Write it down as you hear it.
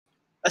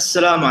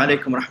Assalamu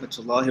alaikum wa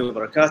rahmatullahi wa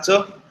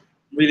barakatuh.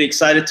 I'm really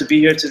excited to be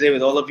here today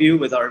with all of you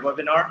with our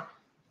webinar.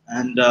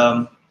 And,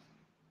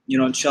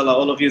 inshallah,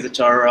 all of you that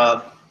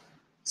are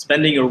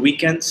spending your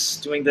weekends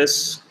doing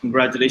this,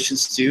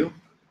 congratulations to you.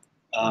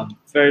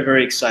 Very,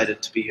 very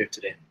excited to be here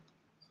today.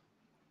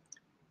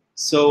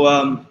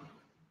 So,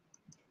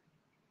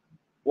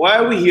 why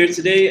are we here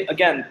today?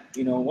 Again,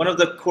 one of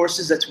the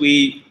courses that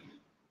we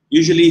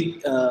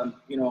usually,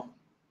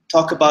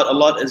 talk about a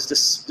lot is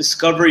this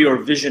Discover Your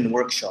Vision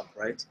workshop,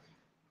 right?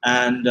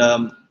 And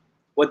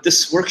what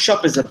this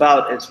workshop is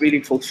about is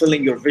really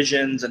fulfilling your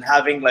visions and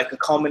having like a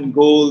common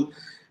goal,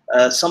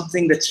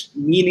 something that's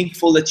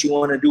meaningful that you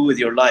want to do with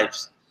your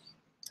lives.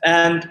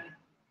 And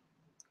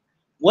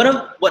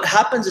what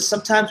happens is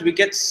sometimes we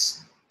get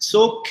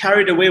so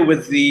carried away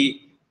with the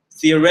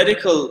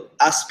theoretical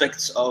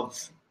aspects of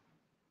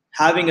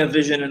having a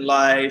vision in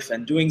life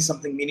and doing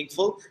something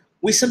meaningful.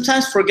 We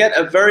sometimes forget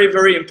a very,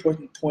 very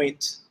important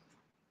point,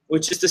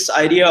 which is this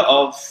idea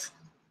of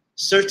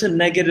certain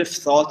negative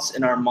thoughts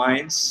in our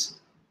minds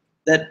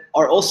that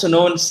are also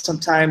known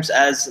sometimes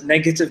as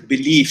negative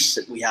beliefs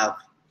that we have.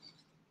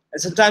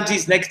 And sometimes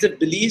these negative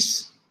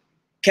beliefs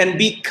can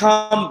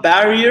become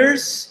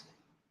barriers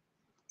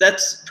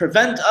that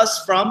prevent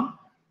us from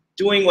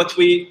doing what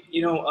we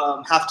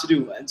have to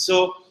do. And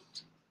so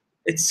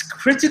it's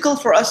critical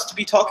for us to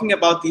be talking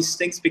about these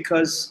things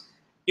because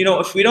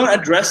if we don't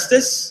address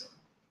this,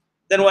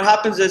 then what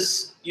happens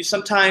is you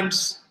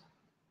sometimes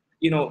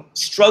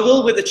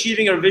struggle with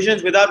achieving your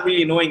visions without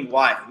really knowing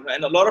why.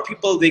 And a lot of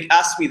people, they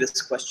ask me this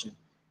question.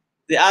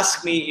 They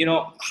ask me,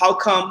 how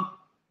come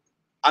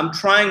I'm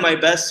trying my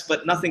best,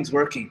 but nothing's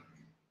working?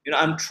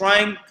 I'm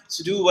trying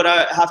to do what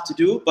I have to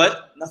do,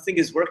 but nothing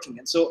is working.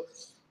 And so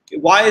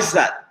why is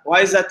that?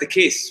 Why is that the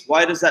case?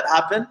 Why does that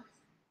happen?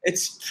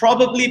 It's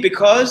probably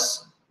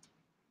because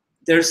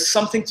there's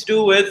something to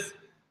do with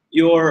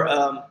your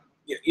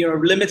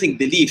limiting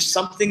beliefs,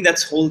 something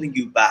that's holding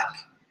you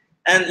back.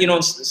 And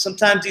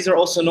sometimes these are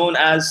also known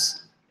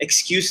as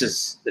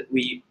excuses that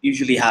we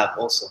usually have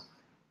also.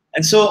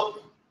 And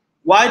so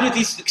why do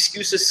these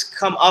excuses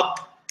come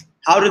up?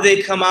 How do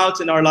they come out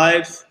in our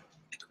life?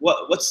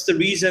 What's the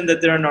reason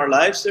that they're in our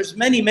lives? There's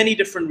many, many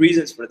different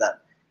reasons for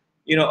that.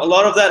 A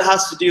lot of that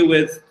has to do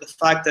with the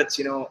fact that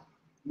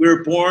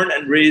we're born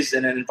and raised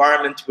in an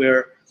environment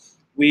where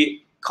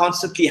we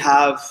constantly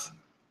have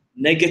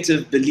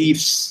negative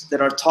beliefs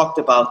that are talked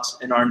about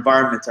in our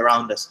environment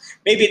around us.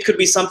 Maybe it could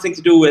be something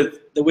to do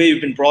with the way you've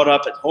been brought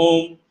up at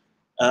home,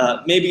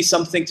 maybe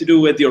something to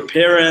do with your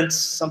parents,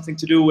 something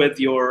to do with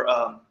your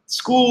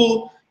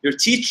school, your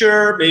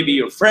teacher, maybe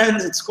your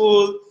friends at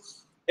school.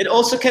 It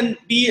also can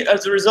be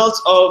as a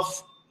result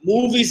of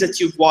movies that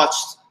you've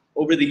watched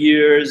over the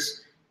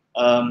years.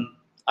 I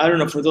don't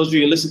know, for those of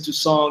you who listen to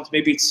songs,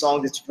 maybe it's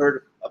songs that you've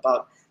heard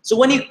about. So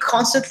when you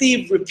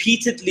constantly,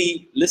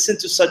 repeatedly listen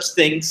to such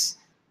things,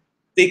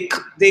 they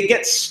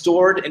get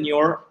stored in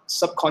your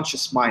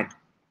subconscious mind.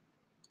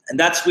 And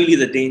that's really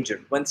the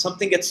danger. When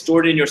something gets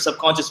stored in your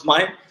subconscious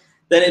mind,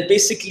 then it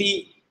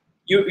basically,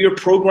 you're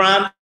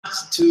programmed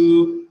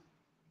to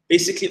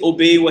basically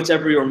obey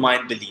whatever your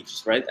mind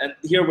believes, right? And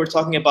here we're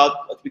talking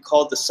about what we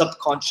call the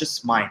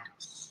subconscious mind.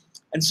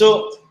 And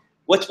so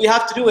what we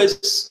have to do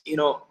is,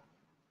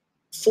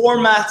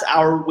 format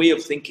our way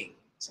of thinking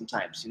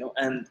sometimes,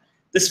 and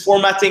this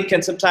formatting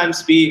can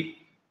sometimes be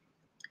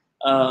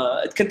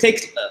it can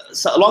take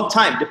a long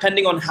time,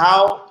 depending on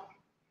how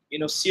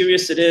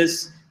serious it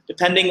is,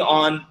 depending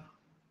on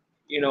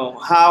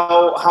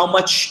how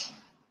much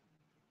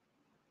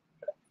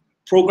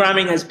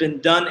programming has been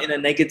done in a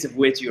negative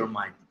way to your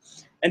mind.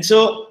 And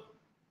so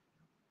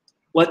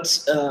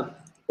what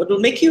will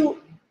make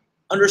you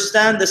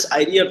understand this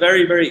idea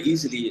very, very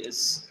easily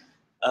is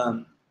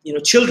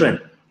children.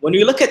 When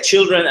you look at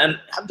children, and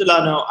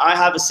alhamdulillah, now I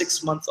have a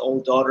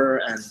 6-month-old daughter,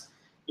 and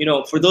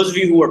for those of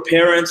you who are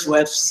parents who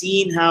have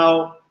seen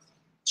how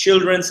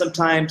children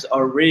sometimes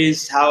are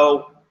raised,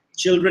 how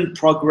children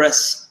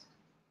progress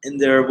in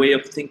their way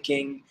of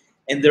thinking,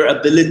 in their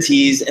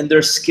abilities, in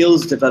their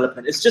skills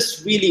development, it's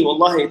just really,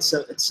 wallahi, it's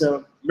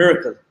a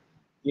miracle,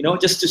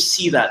 just to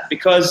see that,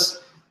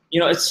 because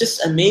it's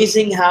just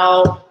amazing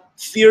how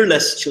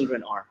fearless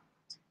children are.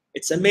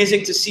 It's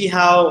amazing to see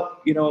how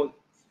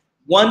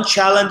one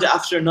challenge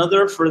after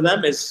another for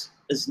them is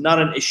not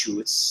an issue.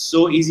 It's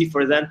so easy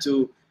for them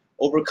to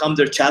overcome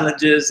their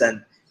challenges,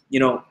 and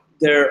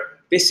they're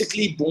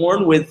basically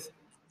born with,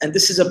 and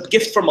this is a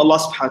gift from Allah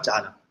subhanahu wa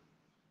ta'ala.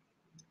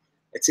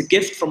 It's a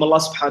gift from Allah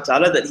subhanahu wa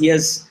ta'ala that He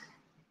has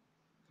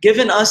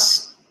given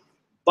us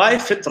by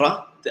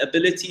fitrah the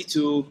ability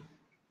to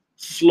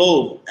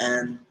flow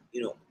and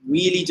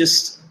really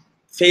just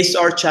face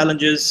our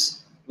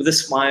challenges with a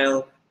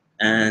smile,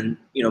 and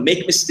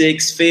make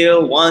mistakes,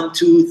 fail 1,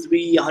 2,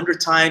 3, 100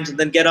 times, and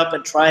then get up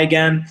and try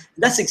again.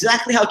 And that's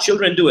exactly how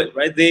children do it,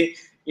 right? They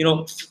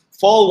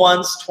fall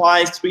once,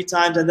 twice, 3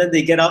 times, and then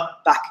they get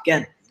up back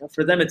again.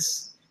 For them,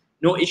 it's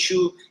no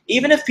issue.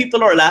 Even if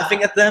people are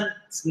laughing at them,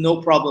 it's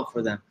no problem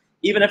for them.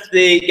 Even if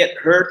they get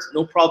hurt,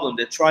 no problem.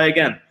 They try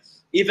again.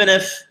 Even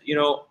if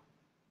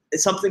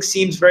if something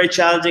seems very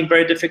challenging,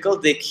 very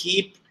difficult, they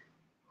keep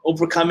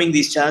overcoming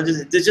these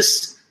challenges. They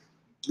just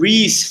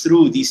breeze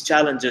through these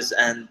challenges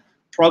and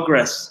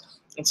progress.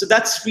 And so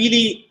that's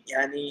really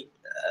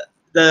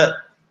the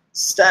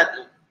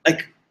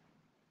like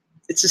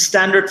it's a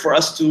standard for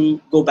us to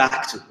go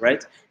back to,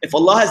 right? If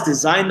Allah has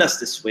designed us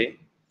this way,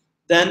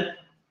 then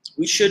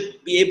we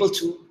should be able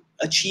to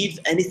achieve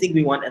anything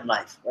we want in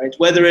life, right?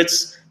 Whether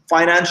it's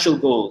financial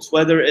goals,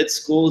 whether it's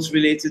goals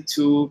related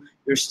to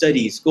your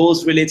studies,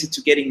 goals related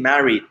to getting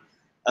married,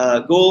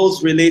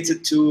 goals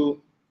related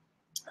to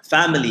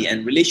family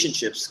and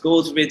relationships,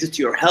 goals related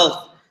to your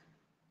health,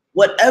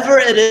 whatever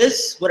it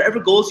is, whatever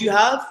goals you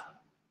have,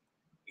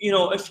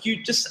 if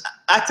you just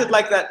acted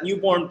like that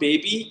newborn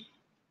baby,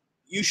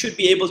 you should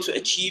be able to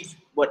achieve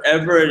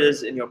whatever it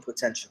is in your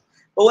potential.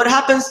 But what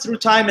happens through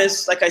time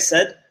is, like I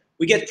said,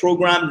 we get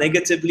programmed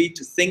negatively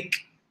to think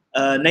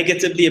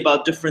negatively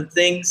about different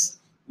things.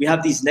 We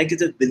have these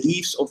negative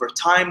beliefs over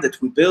time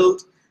that we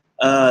build.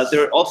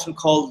 They're often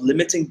called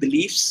limiting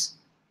beliefs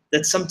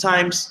that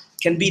sometimes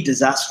can be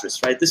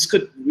disastrous, right? This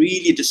could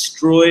really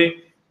destroy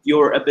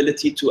your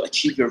ability to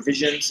achieve your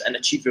visions and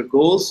achieve your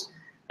goals.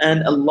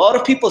 And a lot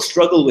of people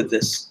struggle with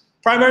this,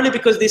 primarily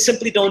because they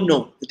simply don't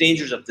know the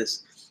dangers of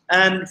this.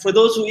 And for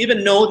those who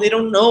even know, they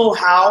don't know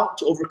how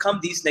to overcome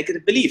these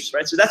negative beliefs,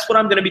 right? So that's what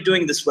I'm going to be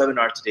doing in this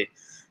webinar today.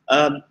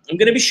 I'm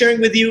going to be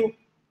sharing with you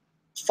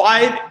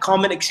 5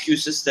 common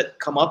excuses that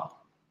come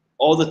up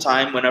all the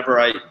time whenever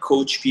I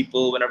coach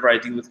people, whenever I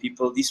deal with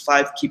people. These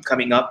 5 keep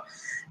coming up.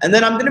 And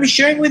then I'm going to be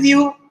sharing with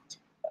you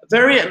a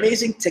very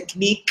amazing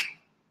technique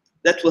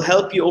that will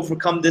help you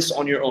overcome this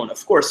on your own.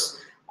 Of course,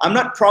 I'm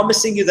not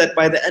promising you that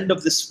by the end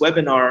of this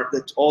webinar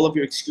that all of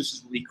your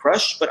excuses will be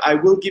crushed, but I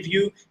will give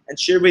you and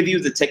share with you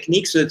the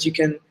technique so that you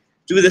can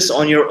do this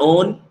on your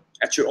own,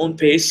 at your own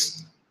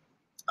pace,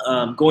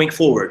 going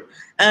forward.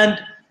 And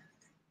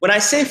when I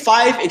say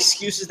 5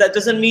 excuses, that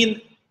doesn't mean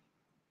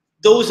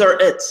those are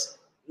it.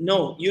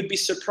 No, you'd be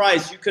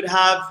surprised. You could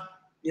have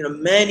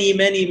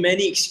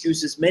many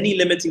excuses, many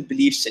limiting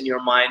beliefs in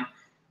your mind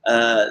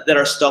that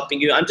are stopping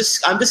you. I'm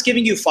just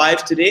giving you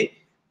 5 today.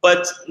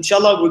 But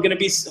inshallah, we're going to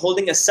be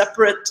holding a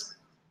separate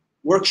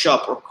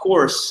workshop or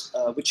course,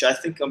 which I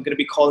think I'm going to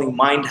be calling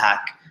Mind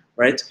Hack,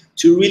 right?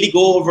 To really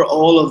go over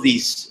all of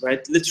these, right?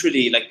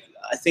 Literally, like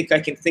I think I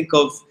can think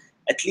of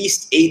at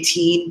least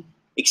 18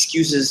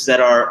 excuses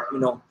that are,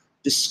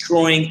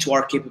 destroying to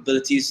our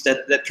capabilities,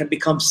 that can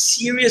become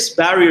serious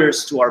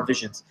barriers to our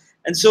visions.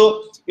 And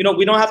so,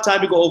 we don't have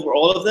time to go over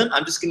all of them.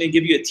 I'm just going to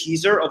give you a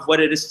teaser of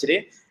what it is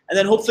today. And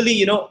then hopefully,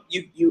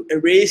 you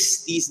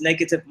erase these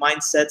negative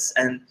mindsets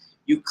and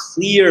you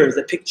clear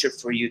the picture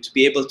for you to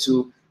be able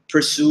to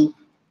pursue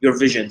your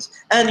visions.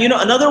 And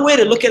another way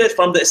to look at it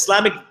from the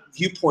Islamic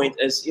viewpoint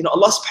is,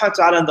 Allah subhanahu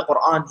wa ta'ala in the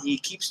Quran, He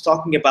keeps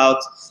talking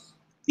about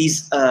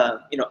these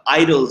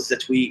idols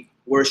that we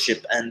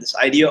worship and this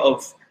idea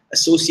of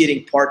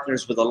associating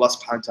partners with Allah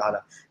subhanahu wa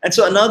ta'ala. And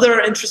so another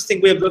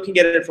interesting way of looking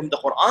at it from the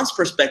Quran's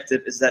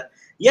perspective is that,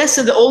 yes,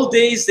 in the old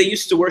days they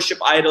used to worship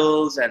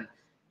idols, and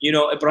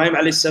Ibrahim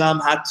alayhi salam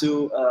had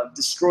to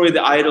destroy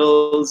the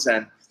idols,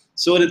 and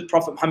so did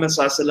Prophet Muhammad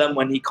ﷺ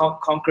when he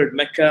conquered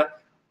Mecca.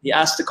 He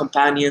asked the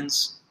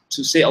companions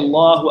to say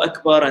Allahu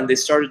Akbar, and they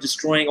started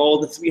destroying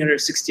all the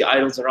 360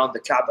 idols around the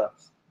Kaaba.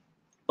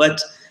 But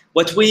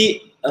what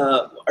we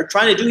are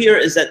trying to do here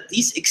is that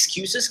these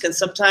excuses can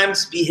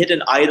sometimes be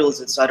hidden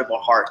idols inside of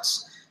our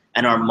hearts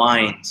and our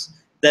minds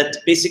that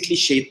basically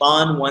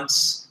Shaitan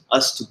wants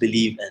us to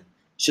believe in.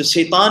 So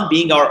Shaitan,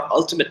 being our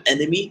ultimate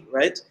enemy,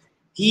 right?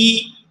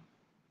 He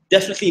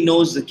definitely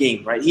knows the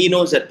game, right? He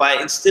knows that by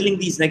instilling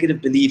these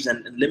negative beliefs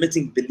and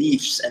limiting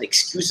beliefs and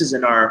excuses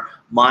in our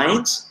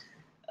minds,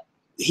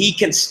 he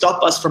can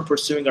stop us from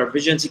pursuing our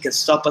visions. He can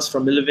stop us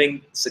from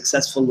living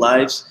successful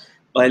lives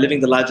by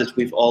living the lives that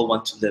we've all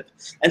want to live.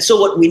 And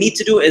so what we need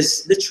to do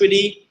is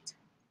literally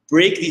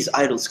break these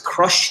idols,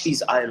 crush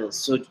these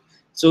idols.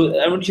 So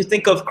I want you to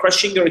think of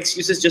crushing your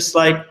excuses just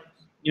like,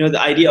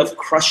 the idea of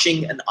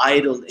crushing an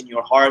idol in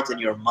your heart and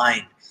your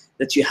mind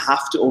that you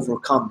have to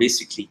overcome,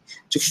 basically,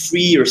 to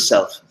free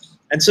yourself.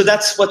 And so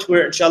that's what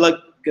we're,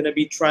 inshallah, going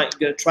to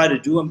try to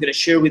do. I'm going to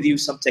share with you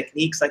some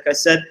techniques, like I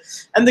said.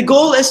 And the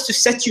goal is to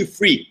set you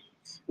free.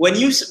 When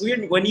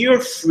you're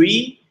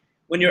free,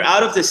 when you're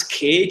out of this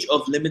cage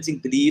of limiting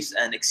beliefs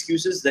and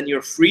excuses, then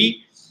you're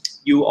free.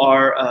 You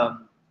are,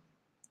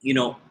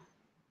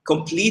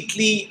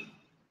 completely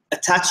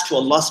attached to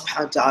Allah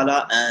subhanahu wa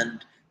ta'ala,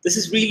 and this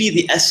is really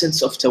the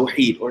essence of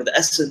Tawheed, or the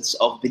essence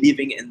of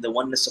believing in the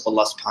oneness of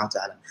Allah subhanahu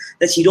wa ta'ala.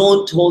 That you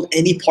don't hold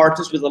any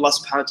partners with Allah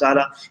subhanahu wa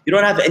ta'ala. You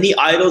don't have any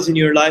idols in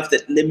your life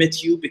that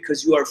limit you,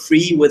 because you are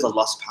free with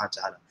Allah subhanahu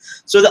wa ta'ala.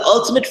 So the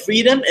ultimate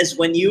freedom is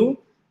when you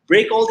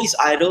break all these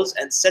idols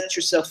and set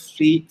yourself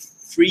free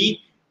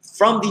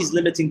from these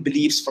limiting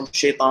beliefs from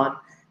Shaitan,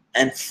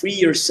 and free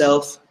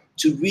yourself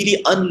to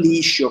really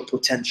unleash your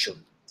potential.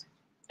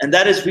 And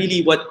that is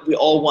really what we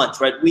all want,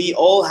 right? We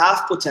all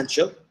have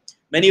potential.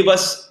 Many of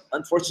us,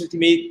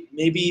 unfortunately,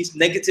 maybe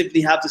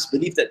negatively have this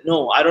belief that,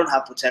 no, I don't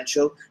have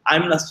potential.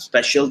 I'm not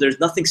special. There's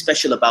nothing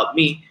special about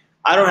me.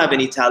 I don't have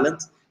any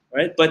talent,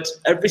 right? But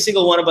every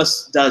single one of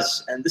us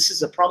does. And this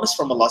is a promise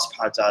from Allah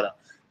subhanahu wa ta'ala,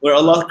 where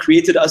Allah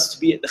created us to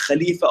be the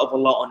Khalifa of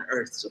Allah on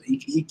earth. So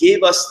He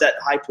gave us that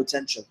high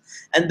potential.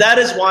 And that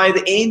is why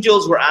the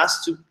angels were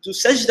asked to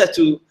sajda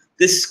to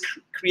this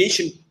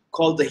creation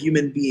called the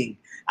human being,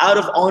 out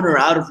of honor,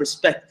 out of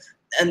respect.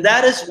 And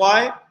that is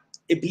why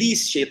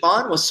Iblis,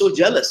 Shaitan, was so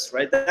jealous,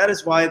 right? That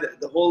is why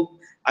the whole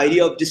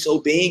idea of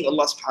disobeying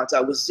Allah subhanahu wa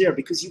ta'ala was there,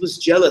 because he was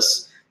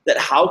jealous that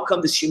how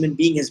come this human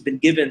being has been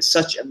given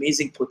such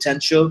amazing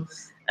potential,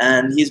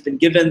 and he's been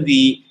given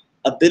the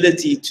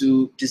ability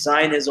to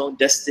design his own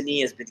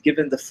destiny, has been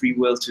given the free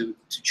will to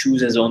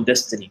choose his own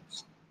destiny.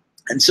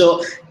 And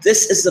so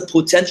this is the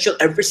potential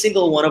every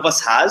single one of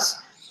us has.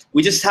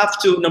 We just have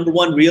to, number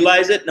one,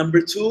 realize it.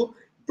 Number two,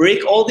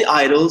 break all the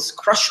idols,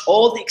 crush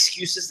all the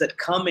excuses that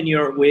come in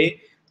your way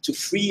to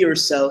free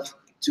yourself,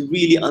 to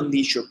really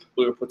unleash your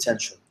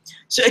potential.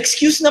 So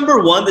excuse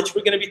number one that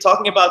we're going to be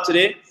talking about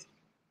today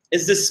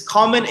is this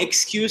common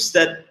excuse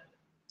that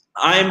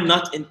I'm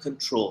not in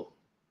control,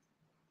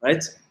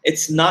 right?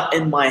 It's not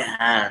in my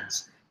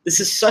hands. This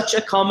is such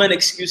a common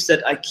excuse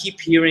that I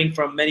keep hearing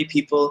from many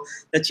people,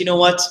 that, you know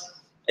what,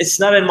 it's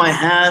not in my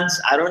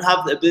hands, I don't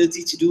have the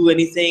ability to do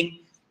anything,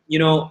 you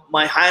know,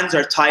 my hands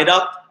are tied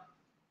up.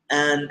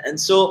 And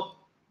so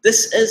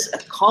this is a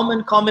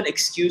common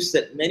excuse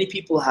that many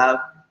people have.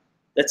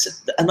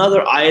 That's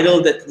another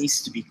idol that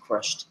needs to be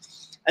crushed.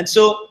 And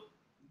so,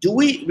 do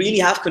we really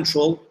have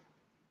control?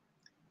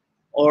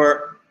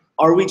 Or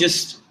are we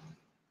just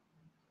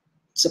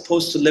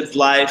supposed to live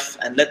life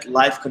and let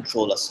life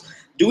control us?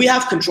 Do we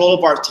have control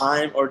of our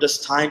time, or does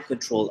time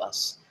control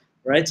us?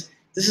 Right?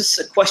 This is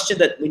a question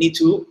that we need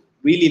to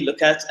really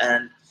look at.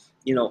 And,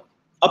 you know,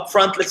 up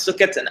front, let's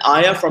look at an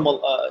ayah from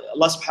Allah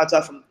subhanahu wa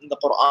ta'ala from the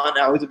Quran.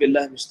 A'udhu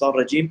billahi minash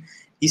shaitanir rajim.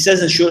 He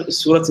says in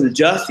Surah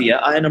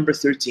Al-Jathiyah, ayah number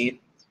 13,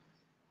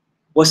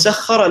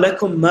 وَسَخَّرَ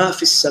لَكُم مَا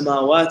فِي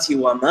السَّمَاوَاتِ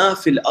وَمَا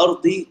فِي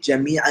الْأَرْضِ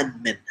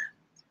جَمِيعًا مِنْهُ.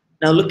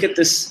 Now look at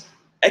this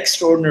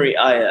extraordinary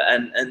ayah,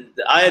 and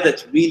the ayah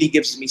that really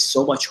gives me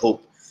so much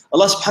hope.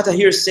 Allah subhanahu wa ta'ala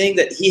here is saying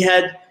that He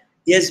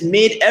has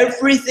made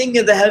everything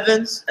in the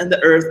heavens and the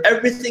earth,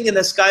 everything in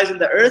the skies and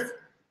the earth,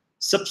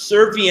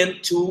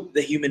 subservient to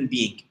the human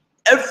being.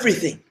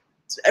 Everything.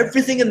 So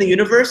everything in the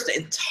universe, the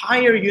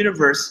entire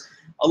universe,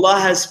 Allah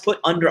has put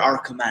under our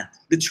command,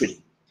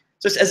 literally.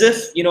 So it's as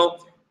if, you know,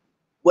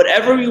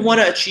 whatever we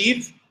want to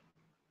achieve,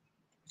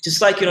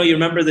 just like, you know, you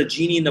remember the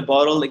genie in the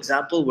bottle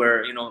example,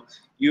 where, you know,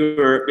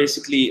 you're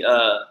basically,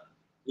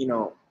 you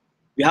know,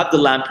 you have the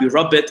lamp, you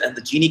rub it, and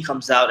the genie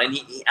comes out, and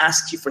he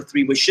asks you for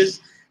 3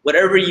 wishes.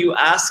 Whatever you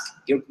ask,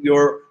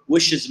 your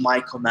wish is my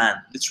command.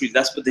 Literally,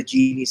 that's what the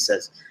genie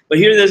says. But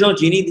here there's no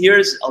genie.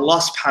 Here's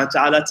Allah subhanahu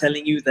wa ta'ala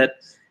telling you that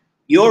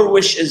your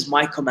wish is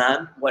my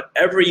command.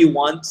 Whatever you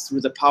want,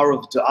 through the power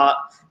of dua,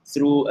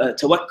 through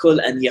tawakkul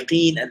and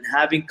yaqeen, and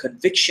having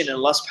conviction in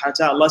Allah subhanahu wa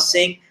ta'ala, Allah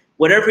saying,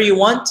 whatever you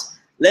want,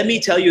 let me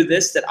tell you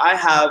this, that I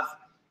have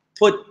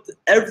put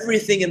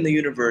everything in the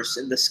universe,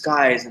 in the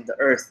skies and the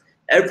earth,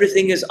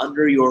 everything is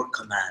under your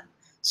command.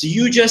 So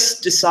you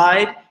just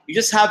decide, you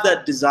just have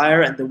that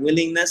desire and the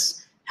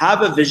willingness,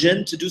 have a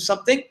vision to do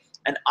something,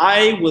 and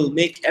I will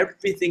make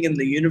everything in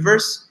the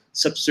universe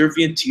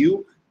subservient to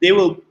you. They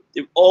will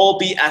all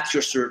be at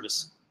your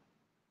service.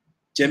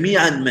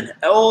 Jami'an min,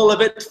 all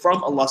of it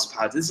from Allah subhanahu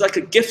wa ta'ala. This is like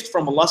a gift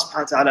from Allah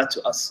subhanahu wa ta'ala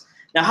to us.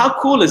 Now how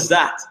cool is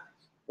that?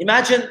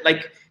 Imagine,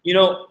 like, you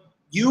know,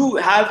 you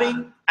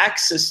having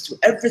access to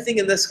everything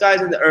in the skies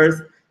and the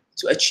earth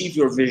to achieve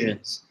your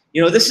visions.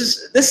 You know,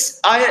 this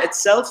ayah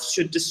itself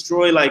should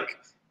destroy like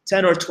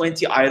 10 or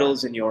 20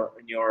 idols in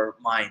your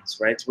minds,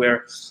 right?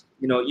 Where,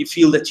 you know, you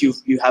feel that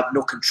you have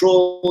no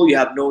control, you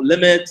have no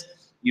limit,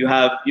 you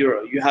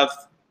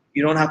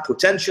don't have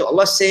potential.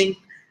 Allah's saying,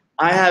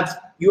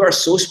 you are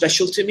so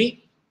special to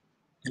me,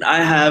 and I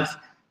have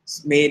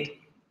made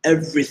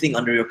everything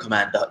under your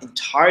command. The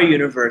entire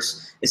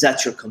universe is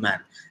at your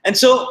command. And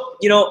so,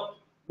 you know,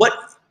 what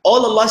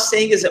all Allah is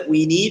saying is that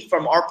we need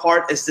from our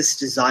part is this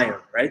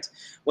desire, right?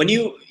 When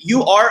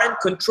you are in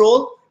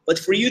control, but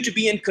for you to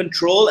be in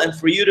control and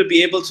for you to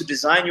be able to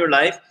design your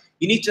life,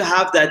 you need to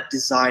have that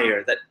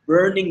desire, that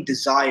burning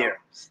desire.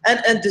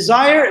 And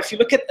desire, if you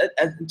look at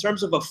in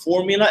terms of a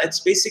formula,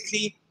 it's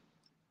basically,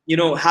 you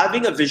know,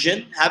 having a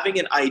vision, having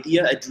an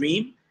idea, a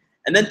dream,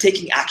 and then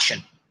taking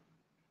action,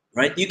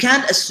 right? You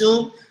can't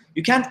assume,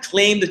 you can't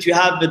claim that you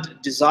have a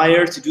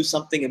desire to do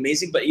something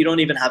amazing, but you don't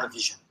even have a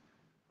vision,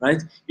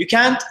 right? You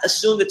can't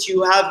assume that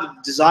you have a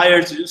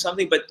desire to do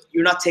something, but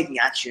you're not taking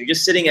action. You're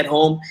just sitting at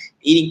home,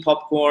 eating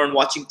popcorn,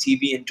 watching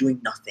TV, and doing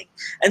nothing.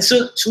 And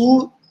so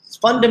 2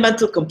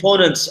 fundamental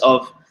components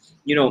of,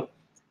 you know,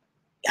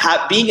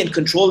 being in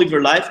control of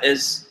your life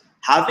is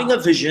having a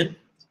vision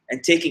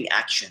and taking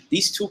action.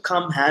 These 2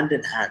 come hand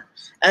in hand.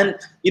 And,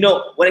 you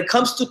know, when it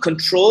comes to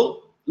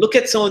control, look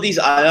at some of these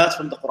ayat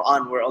from the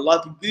Quran where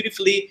Allah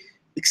beautifully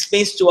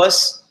explains to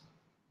us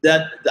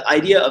that the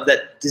idea of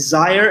that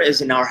desire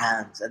is in our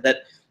hands, and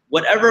that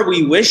whatever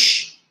we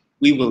wish,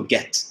 we will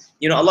get.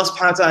 You know, Allah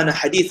subhanahu wa ta'ala in a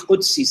hadith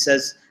Qudsi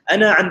says,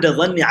 أَنَا عَنْدَ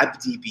ظَنِّ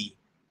عَبْدِي بِي.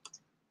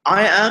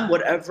 I am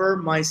whatever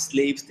my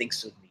slave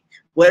thinks of me.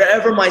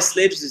 Whatever my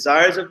slave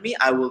desires of me,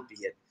 I will be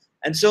it.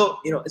 And so,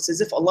 it's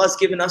as if Allah has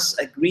given us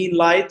a green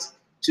light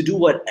to do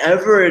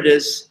whatever it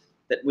is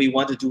that we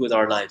want to do with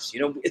our lives.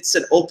 It's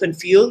an open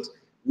field.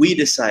 We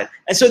decide.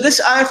 And so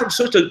this ayah from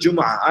Surah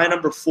Al-Jumu'ah, ayah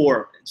number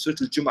 4 in Surah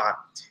Al-Jumu'ah,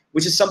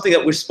 which is something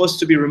that we're supposed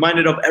to be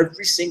reminded of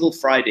every single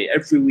Friday,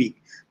 every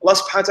week. Allah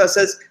subhanahu wa ta'ala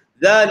says,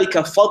 ذَلِكَ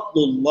فَضْلُ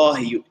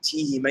اللَّهِ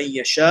يُؤْتِيهِ مَنْ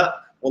يَشَاءُ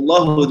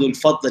وَاللَّهُ ذُو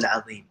الْفَضْلِ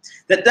الْعَظِيمِ.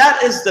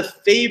 That is the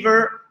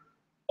favor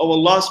of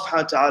Allah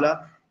subhanahu wa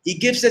ta'ala. He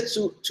gives it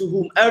to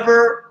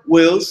whomever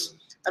wills.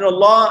 And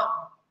Allah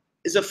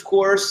is, of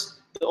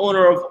course, the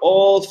owner of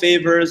all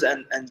favors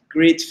and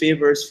great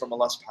favors from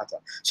Allah subhanahu wa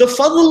ta'ala. So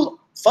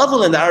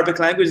fadl in the Arabic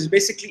language is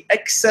basically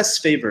excess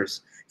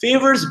favors.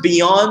 Favors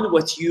beyond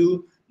what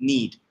you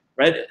need,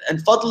 right?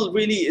 And fadl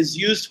really is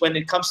used when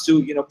it comes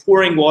to,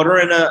 pouring water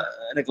in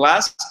a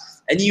glass,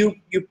 and you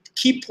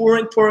keep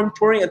pouring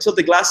until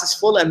the glass is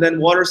full, and then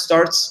water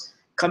starts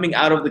coming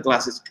out of the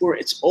glass.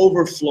 It's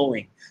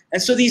overflowing.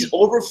 And so these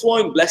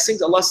overflowing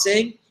blessings, Allah is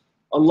saying,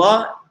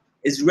 Allah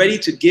is ready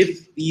to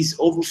give these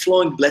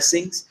overflowing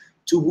blessings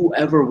to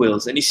whoever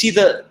wills. And you see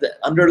the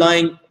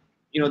underlying,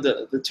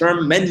 the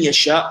term man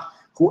yasha,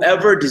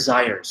 whoever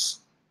desires.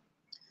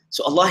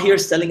 So Allah here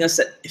is telling us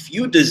that if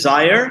you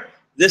desire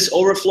this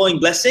overflowing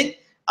blessing,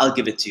 I'll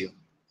give it to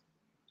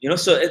you.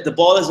 So the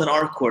ball is in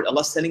our court.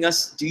 Allah is telling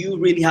us, do you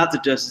really have the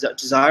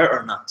desire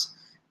or not?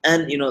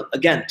 And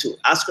again, to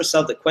ask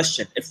yourself the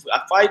question, if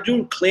I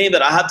do claim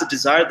that I have the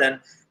desire, then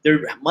there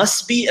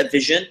must be a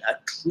vision, a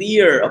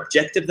clear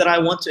objective that I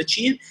want to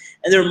achieve,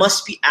 and there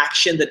must be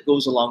action that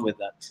goes along with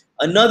that.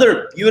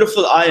 Another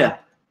beautiful ayah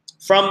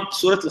from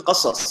Surah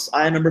Al-Qasas,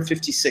 ayah number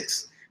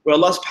 56, where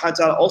Allah subhanahu wa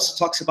ta'ala also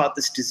talks about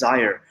this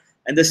desire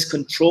and this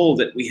control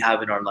that we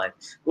have in our life.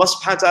 Allah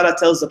subhanahu wa ta'ala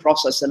tells the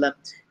Prophet sallallahu alaihi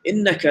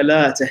wasallam, إِنَّكَ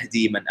لَا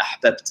تَهْدِي مَنْ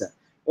أَحْبَبْتَ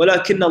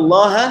وَلَكِنَّ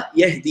اللَّهَ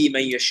يَهْدِي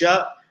مَنْ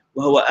يَشَاءُ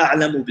وَهُوَ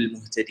أَعْلَمُ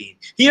بِالْمُهْتَدِينَ.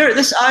 Here,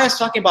 this ayah is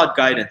talking about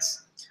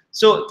guidance.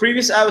 So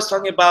previous ayah was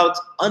talking about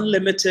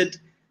unlimited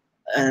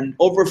and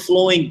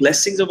overflowing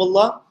blessings of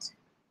Allah.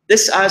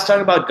 This ayah is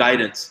talking about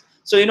guidance.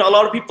 So, a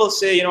lot of people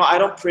say, I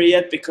don't pray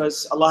yet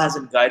because Allah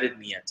hasn't guided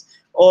me yet.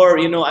 Or,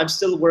 I'm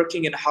still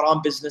working in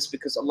haram business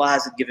because Allah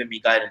hasn't given me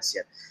guidance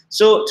yet.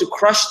 So to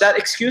crush that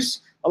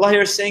excuse, Allah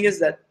here is saying is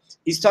that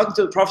He's talking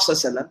to the Prophet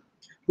ﷺ,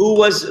 who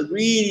was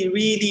really,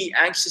 really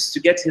anxious to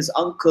get his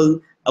uncle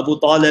Abu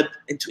Talib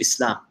into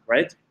Islam,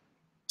 right?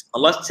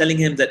 Allah is telling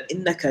him that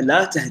إِنَّكَ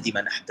لَا تَهْدِي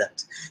مَنْ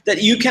أَحْبَبْتَ,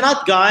 that you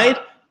cannot guide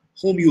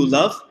whom you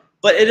love,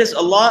 but it is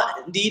Allah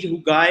indeed who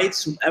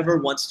guides whomever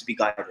wants to be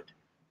guided.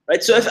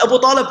 Right? So if Abu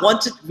Talib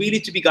wanted really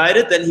to be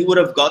guided, then he would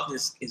have gotten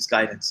his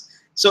guidance.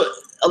 So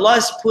Allah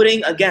is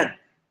putting, again,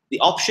 the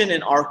option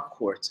in our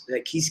court.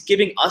 Like He's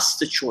giving us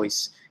the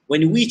choice.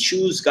 When we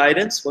choose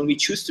guidance, when we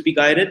choose to be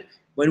guided,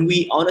 when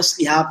we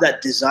honestly have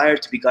that desire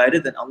to be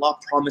guided, then Allah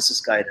promises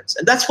guidance.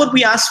 And that's what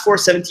we ask for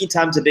 17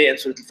 times a day in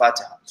Surah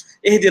Al-Fatiha.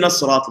 Ihdina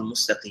as-sirat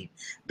al-mustaqim.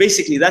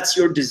 Basically, that's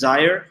your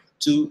desire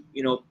to,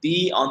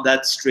 be on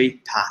that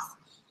straight path.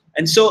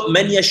 And so,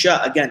 man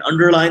yasha, again,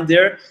 underlined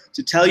there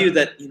to tell you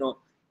that,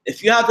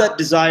 if you have that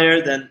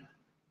desire, then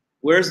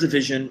where's the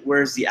vision?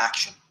 Where's the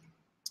action?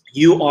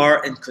 You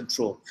are in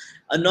control.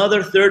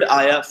 Another third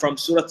ayah from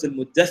Surah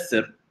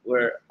Al-Muddathir,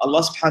 where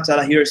Allah subhanahu wa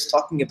ta'ala here is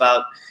talking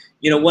about,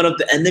 one of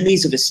the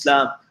enemies of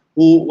Islam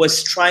who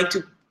was trying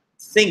to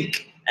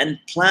think and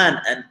plan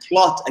and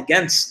plot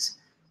against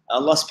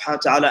Allah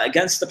subhanahu wa ta'ala,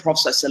 against the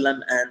Prophet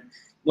ﷺ. And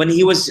when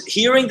he was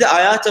hearing the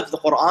ayat of the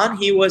Quran,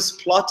 he was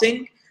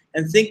plotting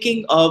and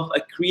thinking of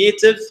a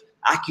creative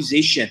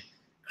accusation,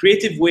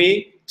 creative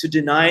way to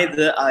deny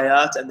the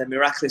ayat and the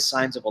miraculous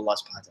signs of Allah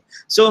subhanahu wa ta'ala.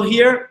 So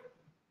here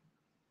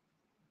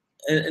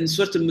in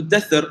Surah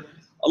Al-Muddathir,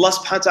 Allah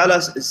subhanahu wa ta'ala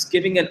is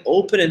giving an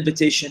open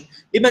invitation.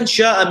 لِمَنْ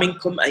شَاءَ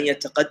مِنْكُمْ أَنْ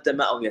يَتَقَدَّمَ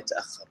أَوْ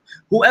يَتَأَخَّرَ.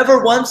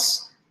 Whoever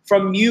wants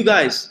from you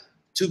guys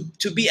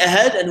to be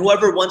ahead, and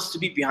whoever wants to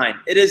be behind.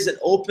 It is an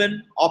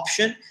open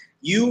option.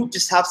 You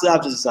just have to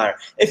have the desire.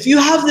 If you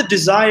have the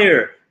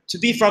desire to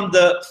be from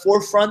the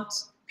forefront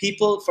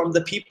people, from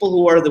the people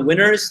who are the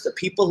winners, the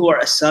people who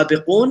are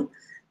as-sabiqun,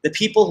 the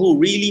people who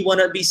really want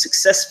to be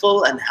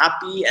successful and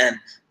happy and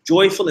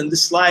joyful in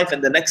this life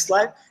and the next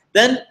life,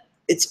 then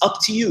it's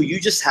up to you. You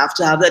just have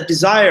to have that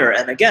desire.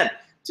 And again,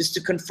 just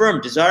to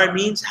confirm, desire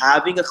means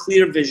having a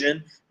clear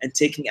vision and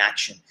taking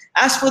action.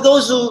 As for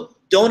those who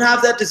don't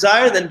have that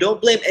desire, then don't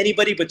blame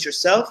anybody but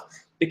yourself,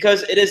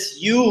 because it is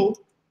you,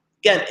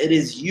 again, it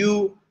is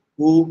you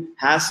who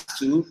has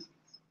to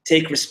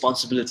take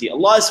responsibility.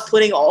 Allah is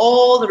putting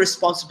all the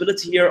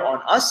responsibility here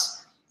on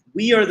us.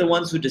 We are the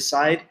ones who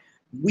decide.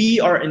 We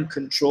are in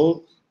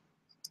control.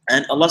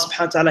 And Allah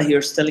subhanahu wa ta'ala here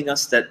is telling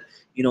us that,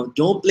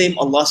 don't blame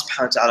Allah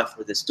subhanahu wa ta'ala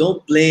for this.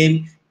 Don't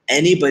blame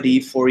anybody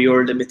for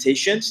your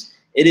limitations.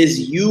 It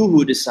is you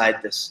who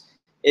decide this.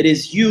 It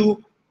is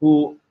you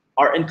who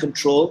are in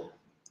control,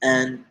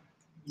 and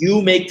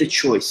you make the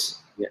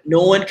choice.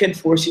 No one can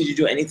force you to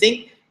do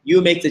anything.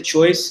 You make the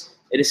choice.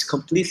 It is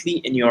completely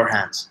in your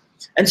hands.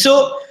 And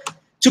so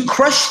To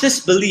crush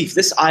this belief,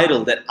 this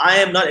idol that I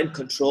am not in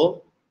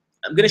control,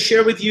 I'm going to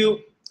share with you,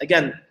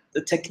 again,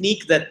 the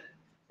technique that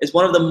is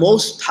one of the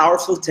most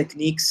powerful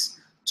techniques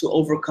to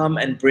overcome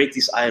and break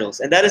these idols.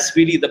 And that is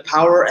really the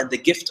power and the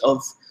gift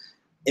of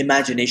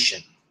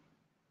imagination.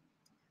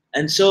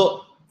 And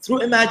so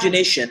through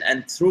imagination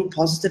and through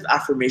positive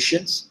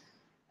affirmations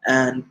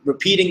and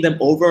repeating them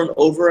over and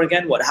over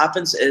again, what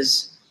happens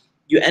is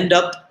you end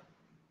up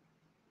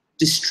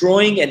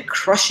destroying and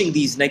crushing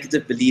these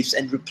negative beliefs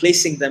and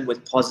replacing them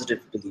with positive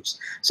beliefs.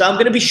 So I'm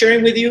going to be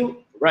sharing with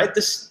you right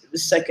this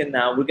second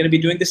now. We're going to be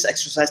doing this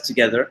exercise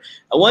together.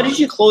 I want you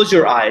to close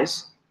your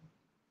eyes,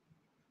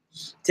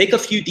 take a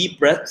few deep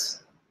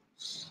breaths,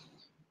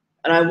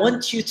 and I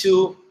want you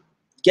to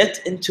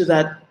get into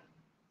that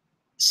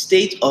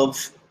state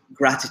of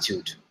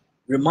gratitude.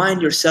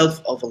 Remind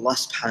yourself of Allah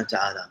subhanahu wa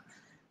ta'ala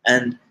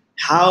and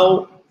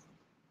how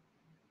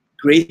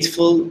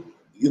grateful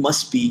you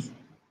must be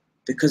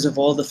because of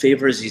all the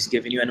favors He's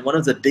given you. And one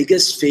of the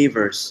biggest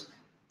favors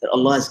that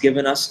Allah has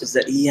given us is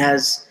that He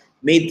has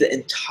made the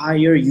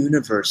entire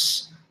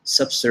universe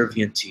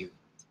subservient to you.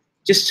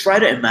 Just try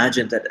to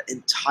imagine that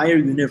entire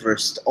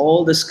universe,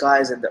 all the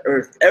skies and the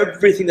earth,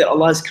 everything that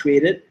Allah has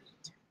created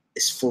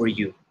is for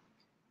you.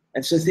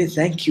 And so say,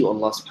 thank you,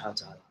 Allah subhanahu wa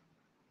ta'ala.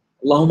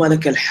 Allahumma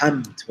laka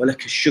alhamd wa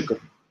laka shukr,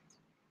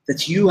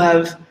 that you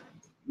have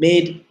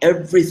made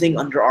everything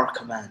under our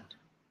command.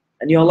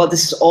 And Ya Allah,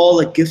 this is all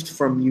a gift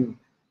from you.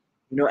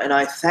 And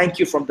I thank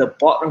you from the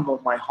bottom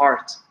of my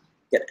heart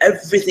that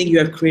everything you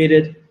have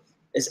created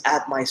is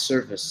at my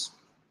service.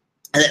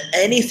 And that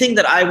anything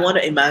that I want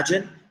to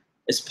imagine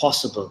is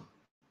possible.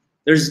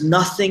 There's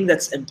nothing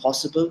that's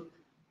impossible.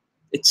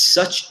 It's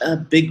such a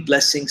big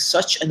blessing,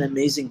 such an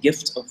amazing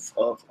gift of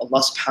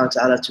Allah subhanahu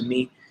wa ta'ala to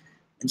me.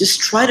 And just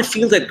try to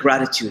feel that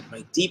gratitude,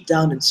 right? Deep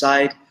down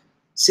inside,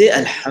 say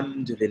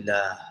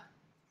Alhamdulillah,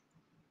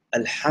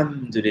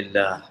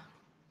 Alhamdulillah,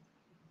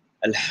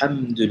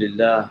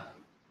 Alhamdulillah,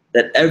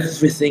 that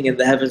everything in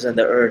the heavens and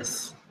the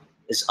earth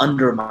is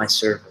under my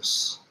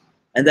service.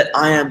 And that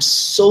I am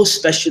so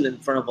special in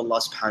front of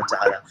Allah subhanahu wa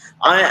ta'ala.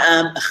 I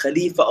am a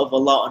Khalifa of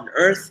Allah on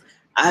earth.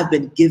 I have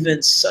been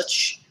given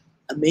such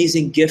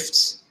amazing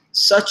gifts,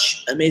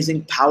 such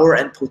amazing power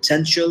and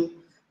potential,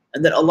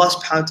 and that Allah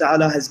subhanahu wa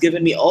ta'ala has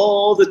given me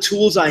all the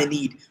tools I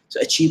need to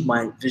achieve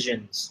my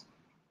visions.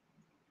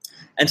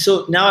 And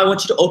so now I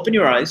want you to open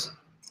your eyes,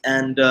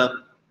 and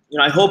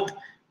I hope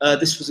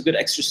this was a good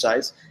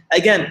exercise.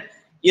 Again,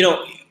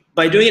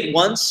 by doing it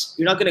once,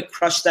 you're not going to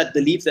crush that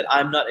belief that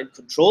I'm not in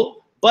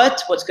control.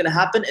 But what's going to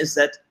happen is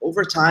that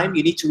over time,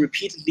 you need to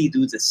repeatedly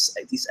do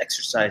these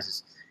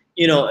exercises.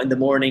 In the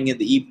morning, in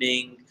the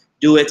evening,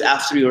 do it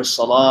after your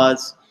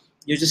salats.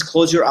 You just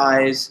close your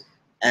eyes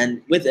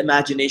and with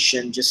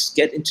imagination, just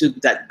get into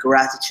that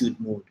gratitude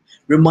mood.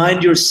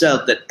 Remind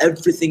yourself that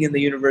everything in the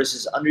universe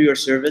is under your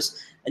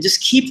service, and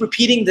just keep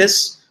repeating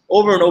this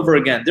over and over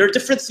again. There are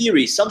different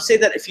theories. Some say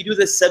that if you do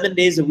this 7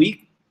 days a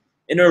week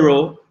in a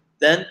row,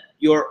 then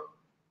your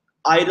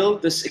idol,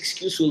 this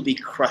excuse, will be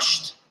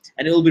crushed.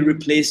 And it will be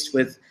replaced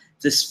with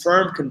this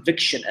firm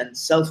conviction and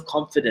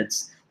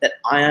self-confidence that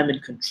I am in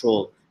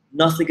control.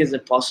 Nothing is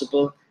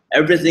impossible.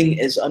 Everything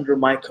is under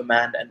my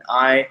command, and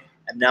I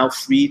am now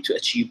free to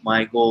achieve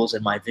my goals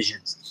and my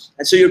visions.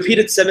 And so you repeat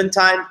it 7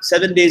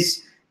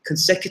 days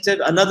consecutive.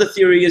 Another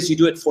theory is you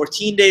do it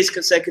 14 days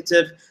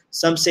consecutive.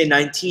 Some say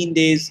 19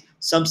 days.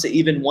 Some say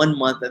even 1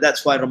 month. And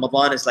that's why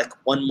Ramadan is like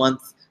 1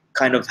 month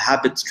kind of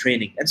habits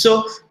training. And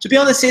so to be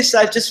on the safe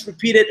side, just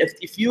repeat it.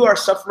 If you are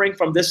suffering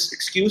from this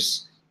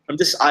excuse, from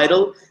this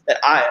idol, that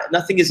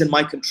nothing is in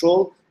my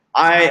control,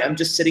 I am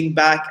just sitting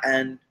back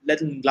and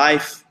letting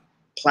life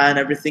plan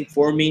everything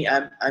for me,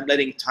 I'm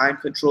letting time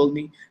control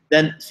me,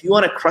 then if you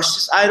want to crush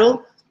this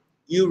idol,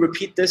 you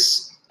repeat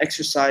this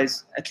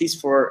exercise at least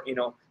for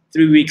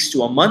 3 weeks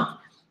to a month,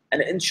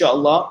 and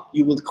inshallah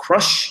you will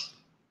crush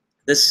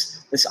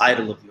this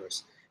idol of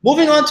yours.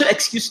 Moving on to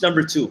excuse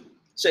number 2.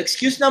 So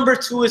excuse number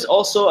 2 is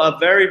also a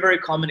very, very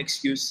common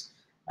excuse,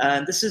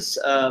 and this is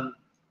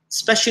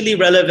especially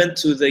relevant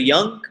to the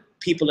young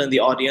people in the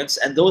audience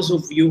and those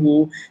of you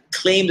who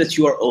claim that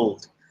you are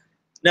old.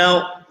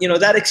 Now,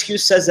 that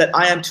excuse says that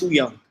I am too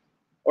young,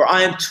 or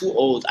I am too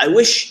old. I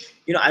wish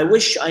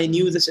I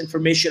knew this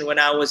information when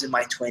I was in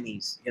my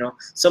 20s.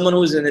 Someone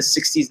who's in his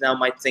 60s now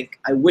might think,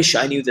 I wish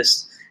I knew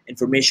this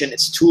information.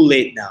 It's too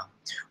late now.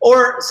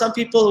 Or some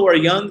people who are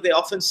young, they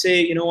often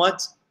say, you know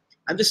what?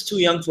 I'm just too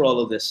young for all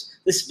of this.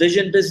 This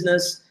vision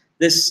business,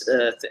 this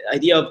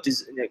idea of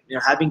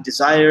having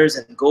desires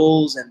and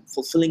goals and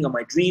fulfilling on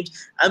my dreams.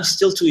 I'm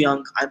still too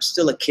young. I'm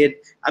still a kid.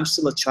 I'm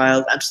still a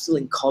child. I'm still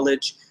in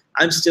college.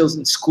 I'm still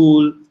in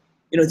school.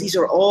 These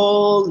are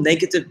all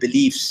negative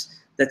beliefs.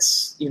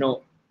 That's,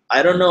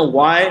 I don't know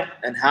why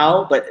and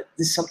how, but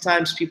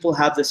sometimes people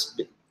have this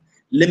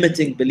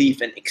limiting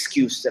belief and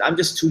excuse that I'm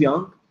just too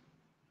young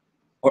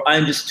or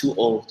I'm just too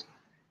old.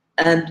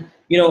 And,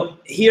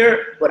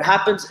 here what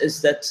happens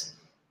is that,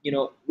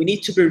 we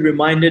need to be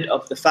reminded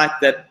of the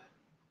fact that,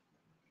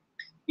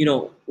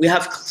 we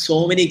have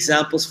so many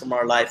examples from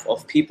our life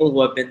of people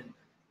who have been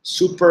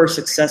super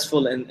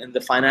successful in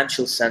the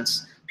financial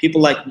sense.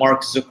 People like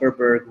Mark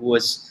Zuckerberg, who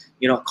was,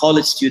 a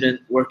college student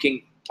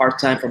working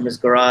part-time from his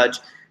garage.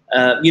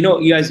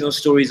 You guys know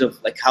stories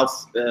of like how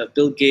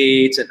Bill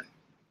Gates and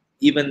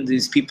even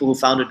these people who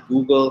founded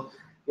Google,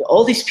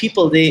 all these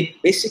people, they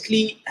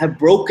basically have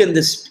broken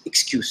this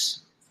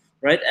excuse,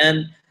 right?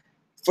 And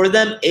for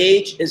them,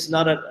 age is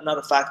not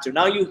a factor.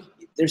 Now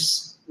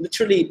there's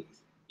literally,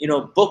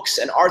 books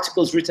and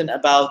articles written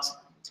about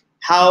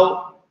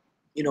how,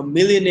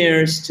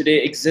 millionaires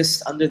today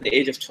exist under the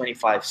age of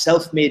 25,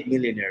 self-made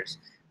millionaires,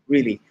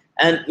 really.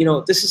 And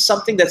this is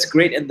something that's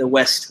great in the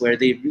West, where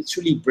they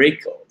literally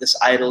break this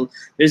idol.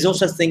 There's no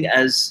such thing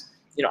as,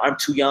 I'm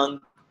too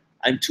young,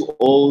 I'm too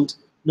old.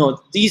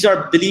 No, these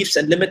are beliefs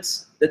and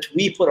limits that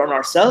we put on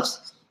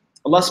ourselves.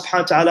 Allah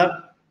subhanahu wa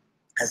ta'ala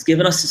has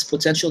given us this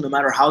potential. No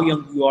matter how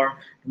young you are,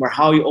 no matter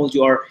how old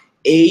you are,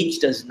 age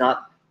does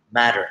not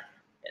matter.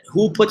 And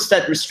who puts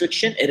that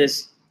restriction? It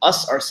is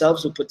us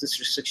ourselves who put this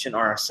restriction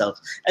on ourselves.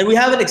 And we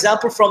have an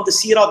example from the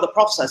seerah of the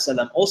Prophet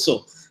ﷺ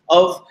also,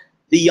 of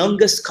the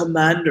youngest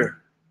commander,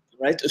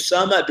 right?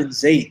 Usama bin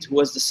Zayd, who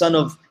was the son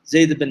of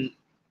Zayd bin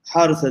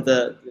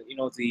Haritha,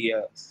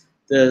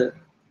 the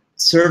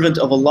servant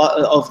of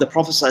Allah, of the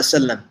Prophet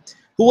ﷺ,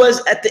 who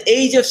was at the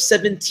age of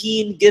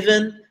 17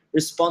 given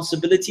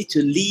responsibility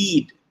to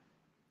lead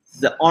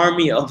the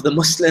army of the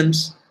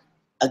Muslims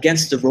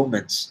against the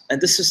Romans.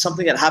 And this is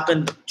something that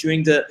happened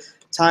during the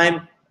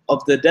time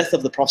of the death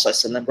of the Prophet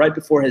ﷺ, right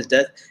before his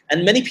death.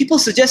 And many people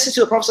suggested to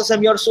the Prophet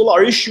ﷺ, Ya Rasulullah,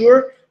 are you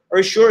sure? Are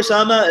you sure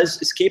Usama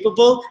is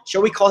capable?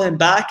 Shall we call him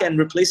back and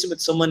replace him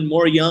with someone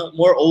more young,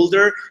 more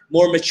older,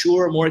 more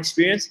mature, more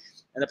experienced?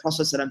 And the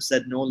Prophet ﷺ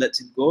said, no, let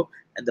him go.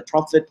 And the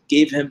Prophet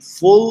gave him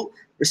full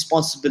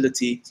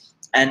responsibility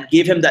and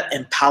gave him that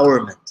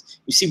empowerment.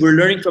 You see, we're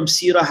learning from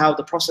Seerah how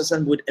the Prophet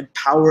ﷺ would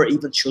empower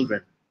even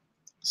children.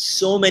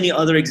 So many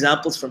other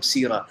examples from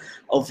Seerah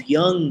of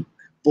young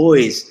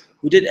boys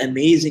who did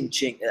amazing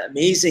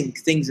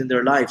things in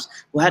their lives,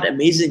 who had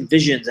amazing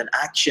visions and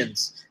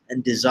actions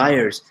and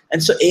desires.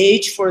 And so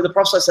age for the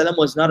Prophet ﷺ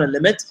was not a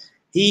limit.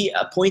 He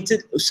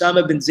appointed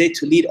Usama bin Zayd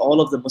to lead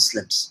all of the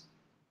Muslims.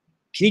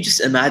 Can you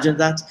just imagine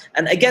that?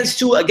 And against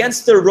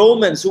the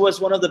Romans, who was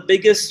one of the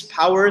biggest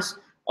powers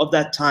of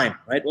that time,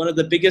 right? One of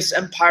the biggest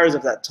empires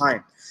of that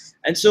time.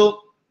 And so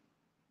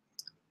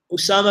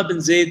Usama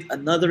bin Zayd,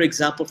 another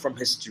example from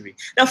history.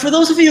 Now, for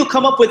those of you who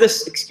come up with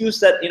this excuse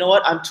that, you know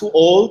what, I'm too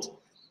old,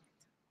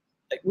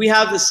 we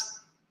have this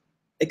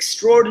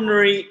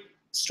extraordinary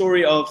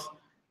story of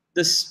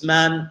this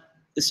man,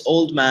 this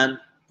old man,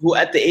 who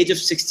at the age of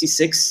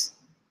 66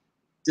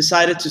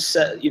 decided to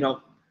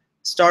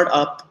start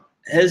up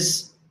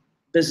his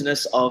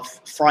business of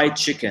fried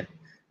chicken.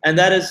 And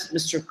that is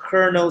Mr.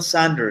 Colonel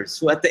Sanders,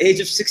 who at the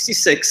age of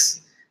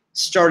 66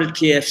 started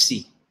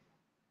KFC.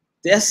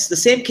 Yes, the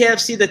same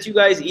KFC that you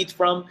guys eat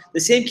from,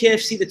 the same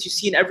KFC that you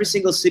see in every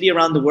single city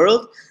around the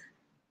world.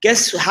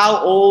 Guess how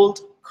old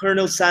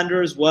Colonel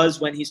Sanders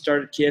was when he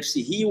started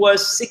KFC? He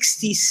was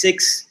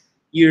 66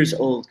 years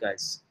old,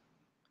 guys.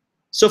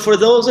 So for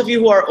those of you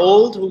who are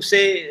old, who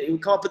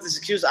come up with this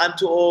excuse, I'm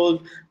too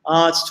old,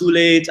 it's too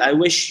late, I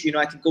wish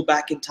I could go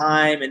back in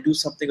time and do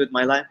something with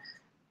my life.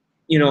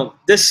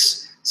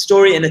 This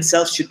story in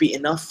itself should be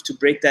enough to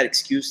break that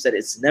excuse that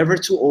it's never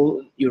too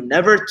old,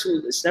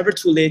 it's never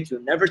too late,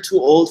 you're never too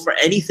old for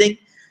anything.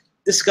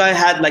 This guy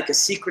had like a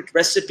secret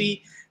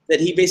recipe that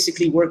he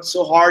basically worked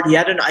so hard. He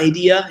had an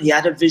idea, he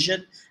had a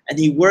vision, and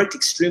he worked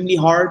extremely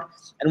hard.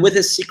 And with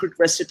his secret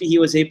recipe, he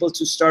was able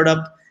to start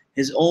up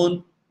his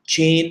own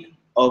chain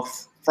of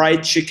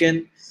fried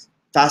chicken,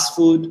 fast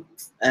food,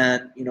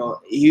 and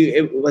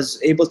he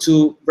was able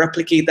to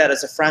replicate that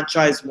as a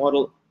franchise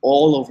model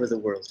all over the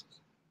world.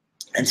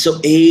 And so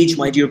age,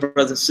 my dear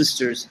brothers and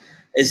sisters,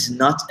 is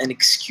not an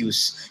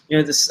excuse.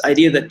 This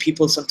idea that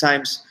people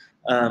sometimes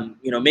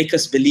make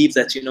us believe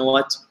that,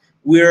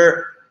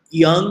 we're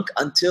young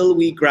until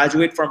we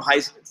graduate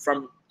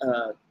from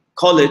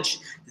college,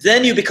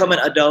 then you become an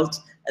adult,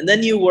 and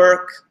then you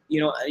work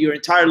your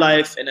entire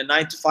life in a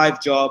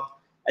 9-to-5 job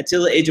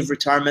until the age of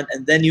retirement,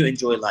 and then you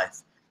enjoy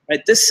life,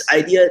 right? This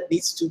idea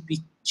needs to be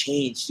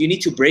changed. You need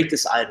to break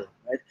this idol,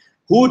 right?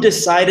 Who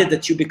decided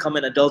that you become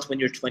an adult when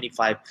you're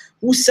 25?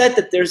 Who said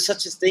that there's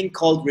such a thing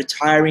called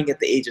retiring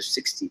at the age of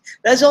 60?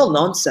 That's all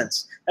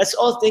nonsense. That's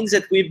all things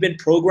that we've been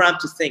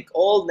programmed to think,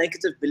 all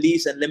negative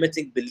beliefs and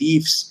limiting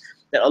beliefs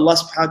that Allah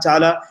subhanahu wa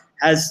ta'ala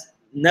has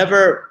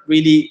never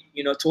really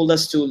told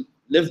us to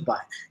live by.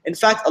 In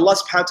fact, Allah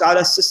subhanahu wa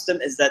ta'ala's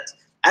system is that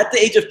at the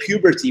age of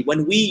puberty,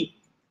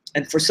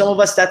 and for some of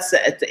us that's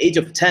at the age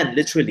of 10,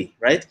 literally,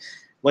 right?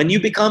 When you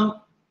become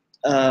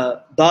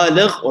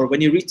baligh, or when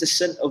you reach the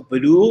sin of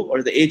bulugh,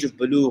 or the age of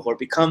bulugh, or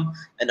become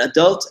an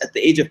adult at the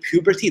age of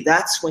puberty,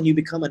 that's when you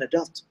become an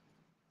adult.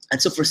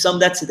 And so for some,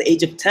 that's at the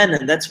age of 10,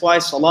 and that's why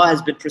salah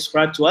has been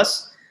prescribed to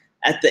us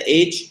at the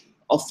age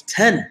of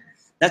 10.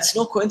 That's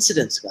no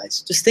coincidence,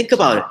 guys. Just think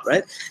about it,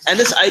 right? And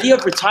this idea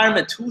of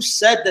retirement, who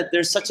said that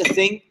there's such a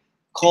thing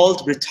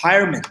called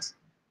retirement?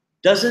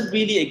 Doesn't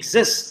really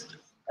exist.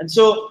 And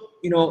so,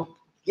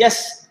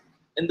 yes,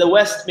 in the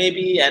West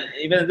maybe, and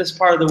even in this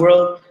part of the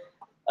world,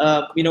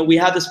 we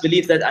have this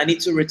belief that I need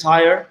to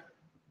retire.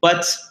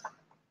 But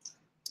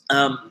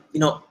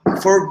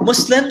for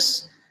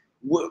Muslims,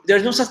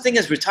 there's no such thing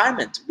as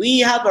retirement. We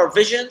have our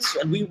visions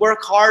and we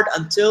work hard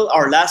until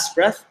our last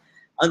breath,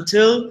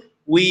 until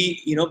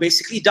we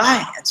basically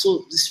die. And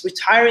so this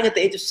retiring at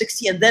the age of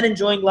 60 and then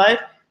enjoying life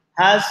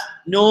has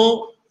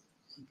no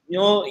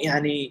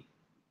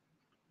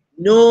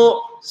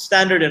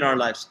standard in our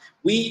lives.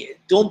 We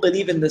don't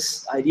believe in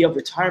this idea of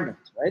retirement,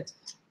 right?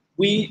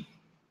 We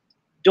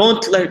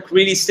don't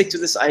really stick to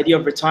this idea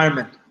of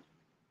retirement.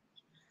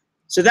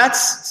 So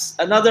that's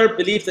another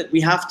belief that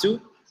we have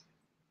to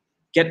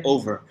get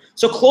over.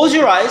 So close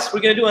your eyes. We're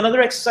going to do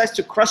another exercise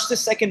to crush the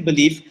second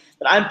belief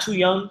that I'm too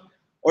young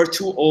or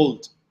too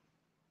old.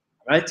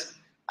 Right?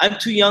 I'm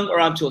too young or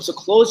I'm too old. So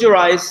close your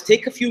eyes,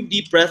 take a few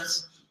deep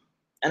breaths,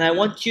 and I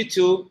want you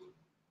to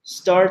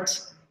start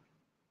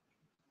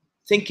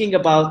thinking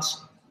about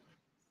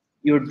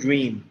your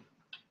dream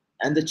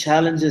and the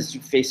challenges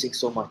you're facing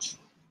so much.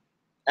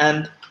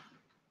 And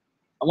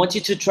I want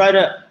you to try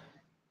to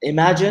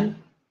imagine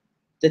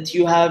that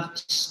you have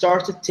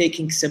started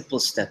taking simple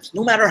steps.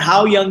 No matter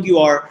how young you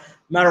are,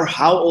 no matter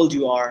how old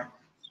you are,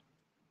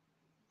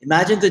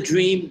 imagine the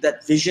dream,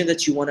 that vision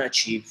that you want to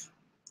achieve.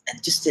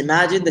 And just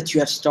imagine that you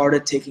have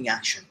started taking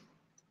action.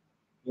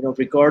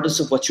 Regardless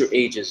of what your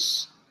age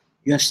is.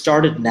 You have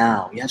started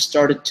now. You have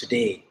started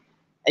today.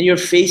 And you're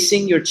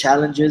facing your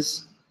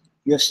challenges.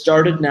 You have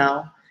started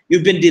now.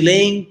 You've been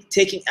delaying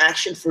taking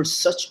action for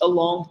such a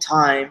long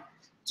time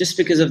just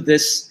because of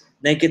this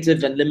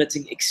negative and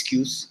limiting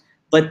excuse.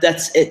 But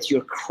that's it.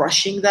 You're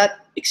crushing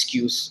that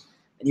excuse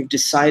and you've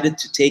decided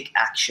to take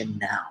action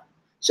now.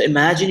 So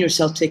imagine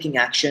yourself taking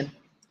action.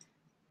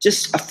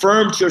 Just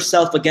affirm to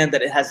yourself again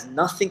that it has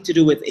nothing to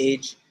do with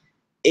age.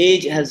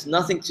 Age has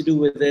nothing to do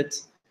with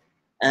it.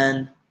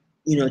 And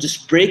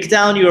just break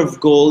down your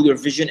goal, your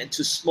vision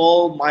into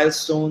small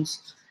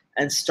milestones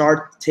and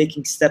start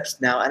taking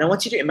steps now. And I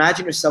want you to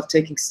imagine yourself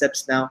taking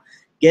steps now,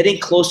 getting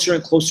closer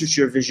and closer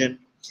to your vision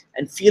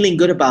and feeling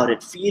good about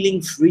it,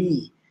 feeling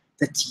free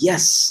that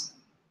yes,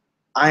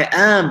 I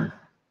am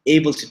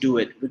able to do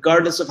it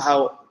regardless of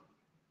how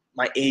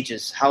my age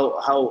is,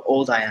 how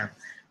old I am.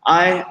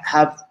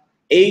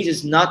 Age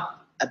is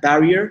not a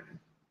barrier.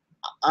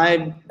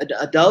 I'm an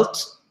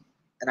adult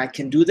and I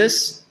can do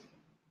this.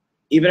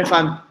 Even if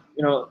I'm,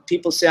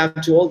 people say I'm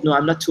too old. No,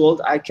 I'm not too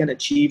old. I can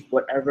achieve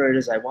whatever it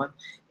is I want.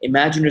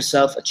 Imagine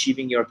yourself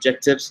achieving your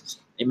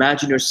objectives.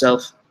 Imagine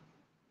yourself,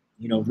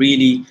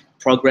 really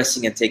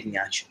progressing and taking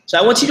action. So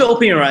I want you to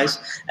open your eyes.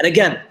 And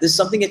again, this is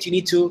something that you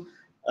need to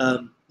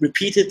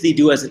repeatedly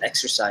do as an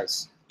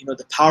exercise.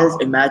 The power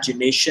of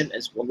imagination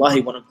is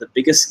wallahi one of the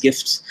biggest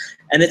gifts,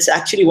 and it's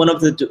actually one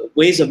of the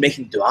ways of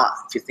making dua,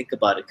 if you think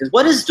about it. Because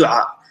what is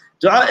dua?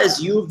 Dua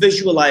is you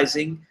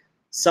visualizing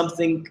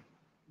something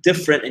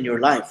different in your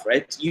life,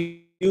 right?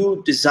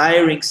 You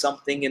desiring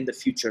something in the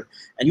future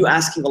and you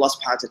asking Allah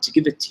subhanahu wa ta'ala to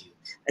give it to you.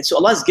 And so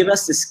Allah has given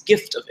us this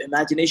gift of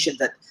imagination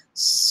that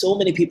so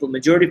many people,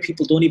 majority of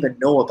people don't even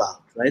know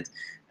about, right?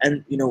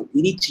 And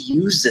we need to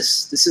use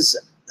this. This is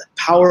the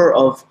power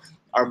of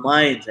our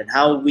minds and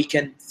how we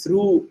can,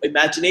 through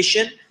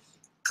imagination,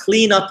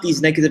 clean up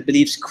these negative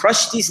beliefs,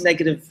 crush these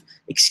negative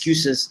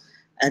excuses,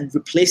 and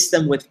replace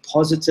them with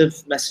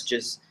positive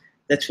messages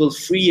that will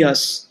free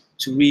us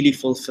to really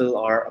fulfill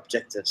our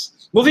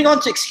objectives. Moving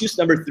on to excuse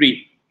number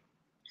 3.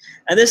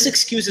 And this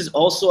excuse is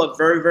also a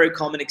very, very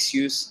common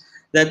excuse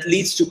that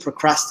leads to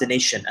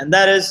procrastination. And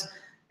that is,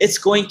 it's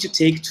going to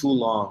take too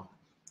long.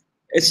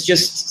 It's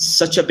just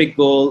such a big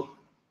goal.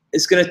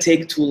 It's going to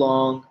take too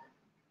long.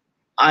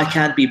 I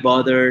can't be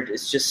bothered.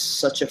 It's just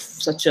such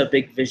a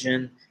big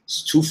vision.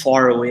 It's too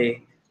far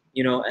away,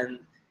 And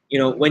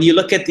when you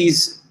look at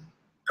these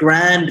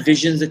grand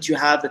visions that you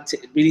have that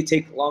really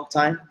take a long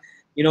time,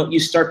 you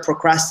start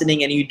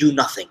procrastinating and you do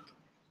nothing.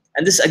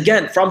 And this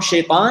again from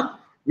Shaitan.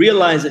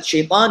 Realize that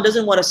Shaitan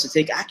doesn't want us to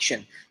take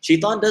action.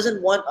 Shaitan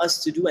doesn't want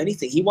us to do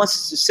anything. He wants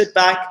us to sit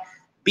back,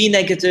 be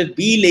negative,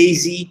 be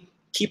lazy,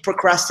 keep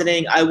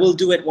procrastinating. I will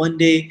do it one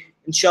day.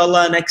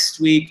 Inshallah next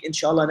week,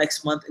 inshallah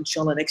next month,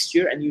 inshallah next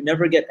year, and you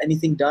never get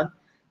anything done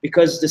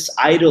because this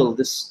idol,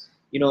 this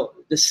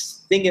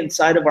thing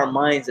inside of our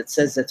minds that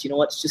says that,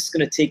 it's just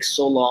going to take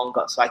so long,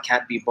 so I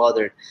can't be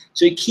bothered.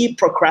 So you keep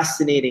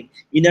procrastinating,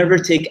 you never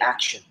take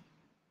action.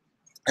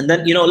 And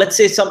then, let's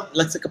say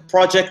a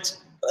project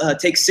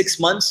takes 6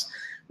 months.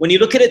 When you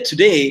look at it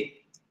today,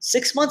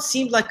 6 months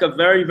seems like a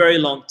very, very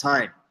long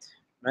time,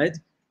 right?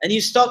 And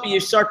you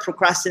start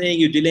procrastinating,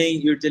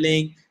 you're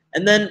delaying,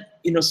 and then,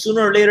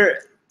 sooner or later,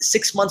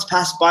 6 months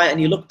pass by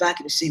and you look back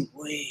and you say,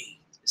 wait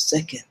a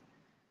second.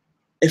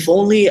 If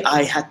only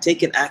I had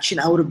taken action,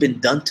 I would have been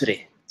done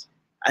today.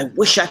 I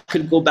wish I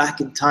could go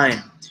back in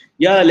time.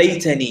 Ya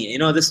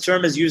laytani. This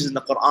term is used in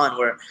the Quran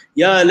where,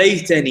 Ya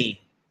laytani.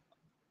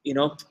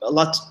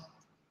 Allah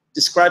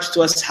describes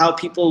to us how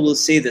people will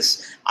say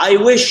this. I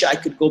wish I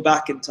could go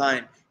back in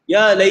time.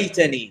 Ya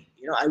laytani.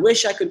 I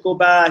wish I could go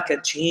back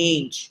and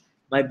change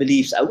my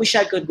beliefs. I wish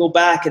I could go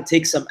back and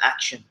take some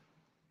action.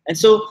 And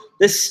so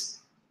this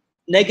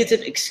negative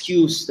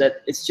excuse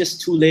that it's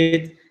just too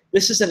late,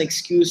 this is an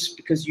excuse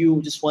because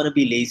you just want to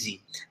be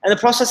lazy. And the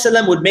Prophet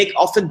ﷺ would make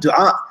often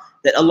dua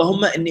that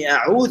Allahumma inni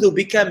a'udhu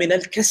bika min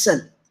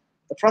al-kasal.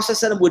 The Prophet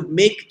ﷺ would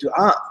make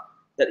dua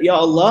that, Ya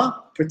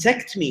Allah,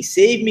 protect me,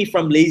 save me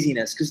from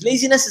laziness. Because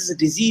laziness is a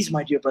disease,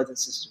 my dear brothers and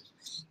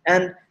sisters.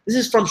 And this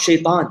is from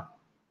shaitan.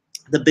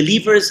 The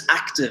believer is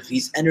active,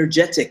 he's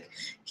energetic,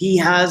 he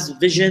has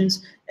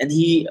visions, and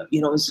he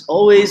is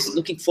always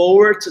looking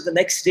forward to the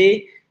next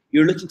day.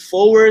 You're looking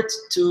forward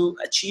to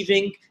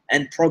achieving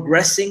and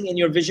progressing in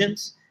your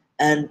visions,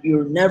 and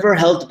you're never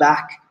held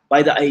back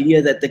by the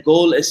idea that the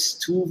goal is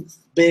too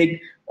big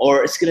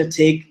or it's going to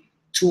take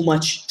too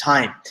much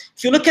time.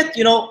 If you look at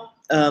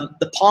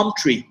the palm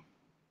tree.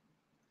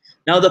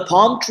 Now the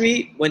palm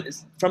tree,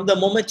 from the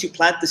moment you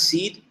plant the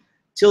seed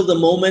till the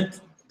moment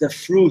the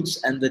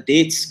fruits and the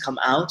dates come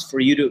out for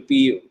you to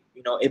be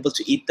able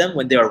to eat them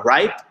when they are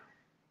ripe,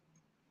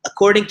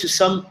 according to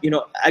some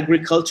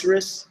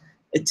agriculturists,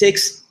 it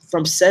takes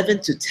from 7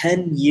 to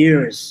 10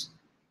 years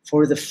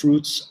for the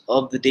fruits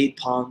of the date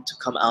palm to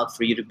come out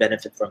for you to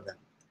benefit from them.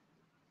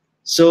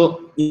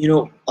 So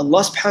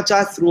Allah subhanahu wa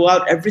ta'ala,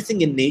 throughout everything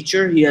in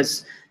nature, He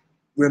has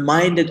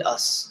reminded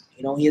us,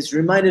 He has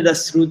reminded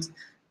us through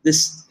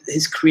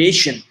His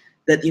creation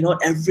that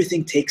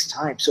everything takes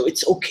time. So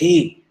it's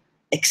okay.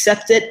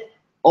 Accept it.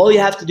 All you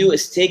have to do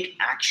is take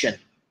action.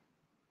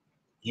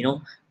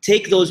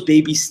 Take those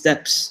baby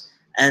steps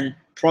and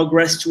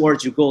progress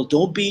towards your goal.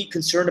 Don't be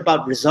concerned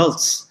about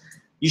results.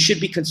 You should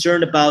be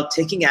concerned about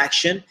taking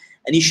action,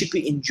 and you should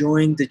be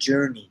enjoying the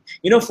journey.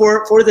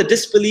 For the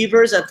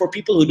disbelievers and for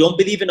people who don't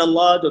believe in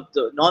Allah,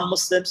 the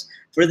non-Muslims,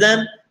 for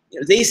them,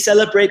 they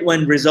celebrate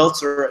when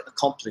results are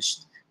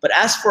accomplished. But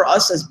as for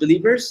us as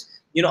believers,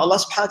 Allah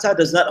subhanahu wa ta'ala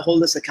does not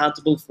hold us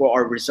accountable for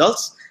our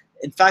results.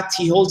 In fact,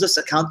 He holds us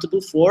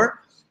accountable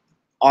for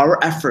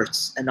our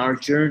efforts and our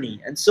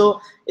journey. And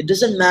so it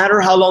doesn't matter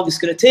how long it's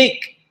going to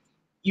take.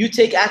 You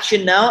take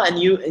action now and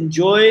you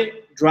enjoy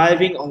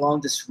driving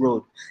along this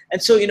road.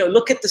 And so,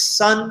 look at the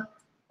sun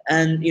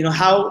and,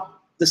 how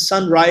the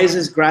sun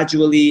rises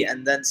gradually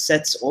and then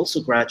sets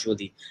also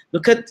gradually.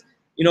 Look at,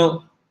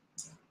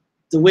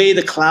 the way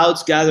the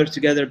clouds gather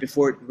together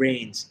before it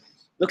rains.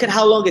 Look at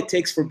how long it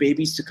takes for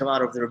babies to come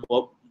out of their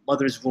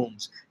mother's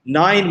wombs.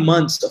 9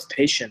 months of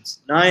patience,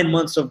 9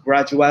 months of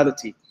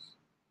graduality.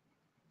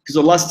 Because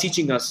Allah is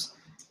teaching us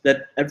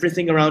that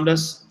everything around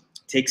us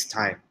takes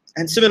time.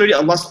 And similarly,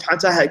 Allah subhanahu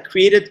wa ta'ala had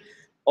created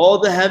all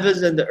the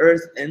heavens and the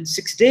earth in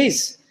 6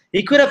 days.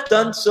 He could have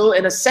done so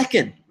in a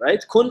second,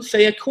 right? Kun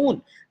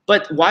fayakun.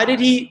 But why did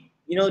He,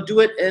 do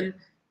it in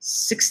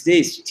 6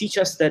 days? To teach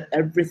us that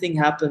everything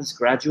happens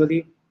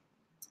gradually.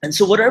 And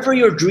so whatever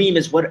your dream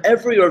is,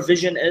 whatever your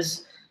vision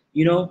is,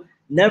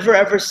 never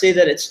ever say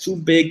that it's too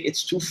big,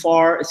 it's too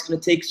far, it's going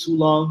to take too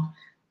long.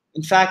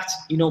 In fact,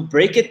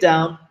 break it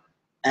down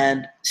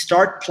and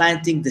start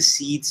planting the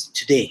seeds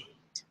today.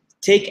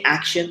 Take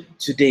action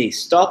today.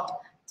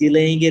 Stop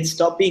delaying it.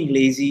 Stop being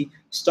lazy.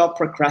 Stop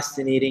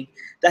procrastinating.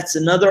 That's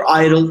another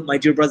idol, my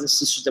dear brothers and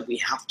sisters, that we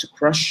have to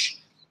crush.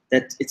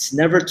 That it's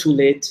never too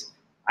late.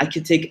 I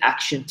can take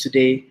action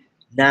today,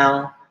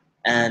 now,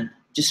 and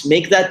just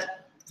make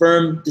that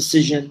firm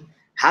decision.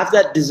 Have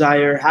that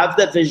desire, have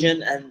that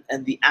vision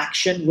and the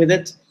action with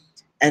it,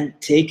 and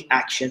take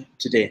action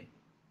today.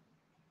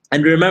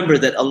 And remember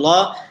that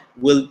Allah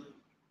will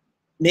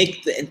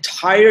make the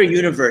entire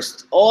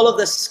universe, all of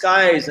the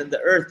skies and the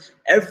earth,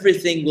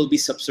 everything will be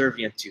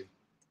subservient to you.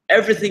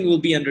 Everything will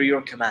be under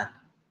your command.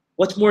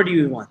 What more do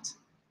you want?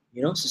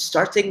 So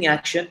start taking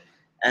action,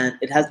 and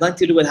it has nothing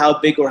to do with how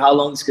big or how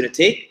long it's going to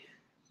take.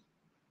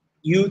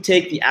 You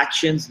take the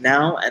actions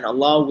now, and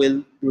Allah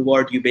will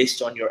reward you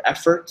based on your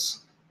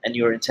efforts and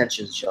your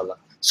intentions, inshallah.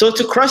 So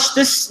to crush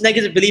this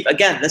negative belief,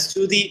 again, let's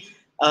do the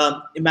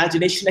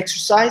imagination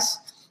exercise,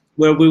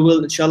 where we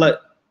will, inshallah,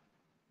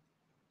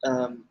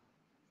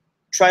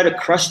 try to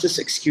crush this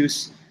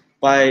excuse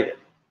by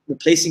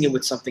replacing it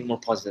with something more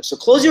positive. So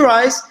close your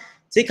eyes,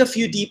 take a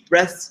few deep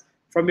breaths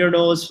from your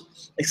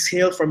nose,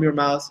 exhale from your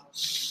mouth,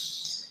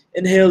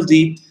 inhale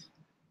deep,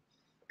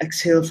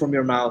 exhale from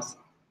your mouth.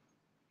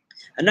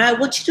 And now I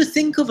want you to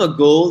think of a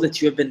goal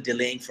that you have been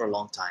delaying for a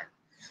long time.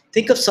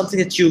 Think of something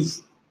that you've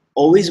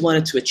always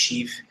wanted to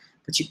achieve,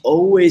 but you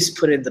always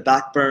put it in the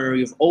back burner,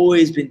 you've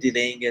always been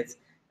delaying it.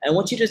 And I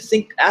want you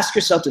to ask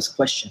yourself this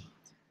question: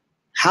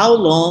 how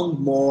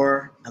long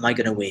more am I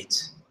going to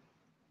wait?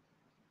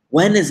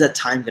 When is that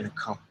time going to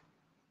come?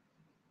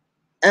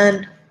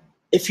 And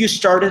if you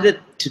started it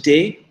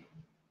today,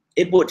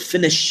 it would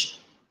finish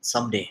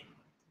someday.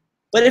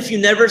 But if you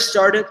never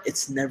start it,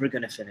 it's never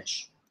going to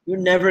finish. You're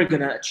never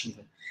going to achieve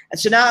it. And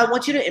so now I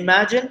want you to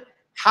imagine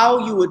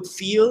how you would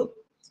feel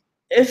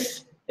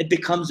if it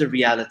becomes a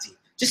reality.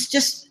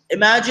 Just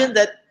imagine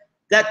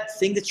that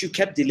thing that you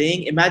kept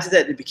delaying, imagine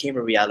that it became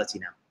a reality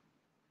now,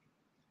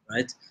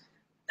 right?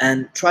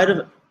 And try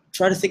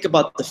to think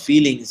about the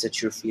feelings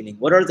that you're feeling.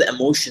 What are the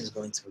emotions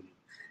going through you?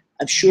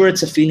 I'm sure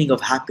it's a feeling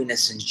of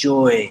happiness and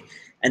joy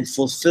and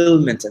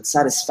fulfillment and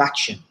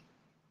satisfaction.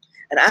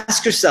 and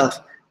ask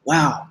yourself,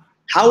 wow,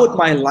 how would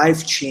my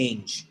life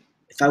change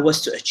if I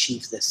was to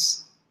achieve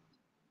this?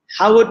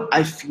 How would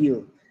I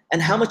feel?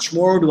 And how much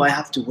more do I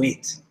have to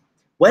wait?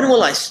 When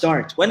will I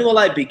start? When will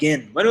I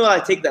begin? When will I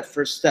take that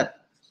first step?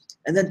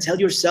 And then tell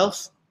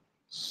yourself,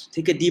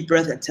 take a deep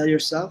breath and tell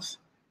yourself,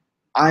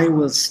 I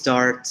will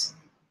start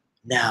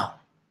now.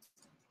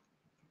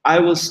 I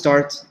will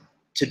start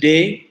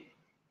today.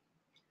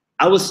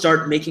 I will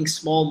start making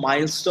small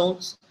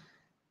milestones,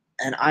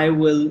 and I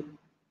will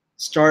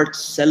start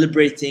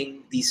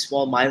celebrating these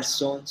small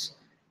milestones.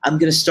 I'm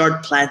going to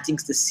start planting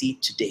the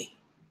seed today.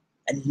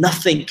 And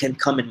nothing can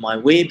come in my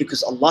way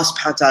because Allah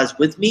subhanahu wa ta'ala is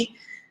with me,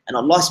 and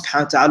Allah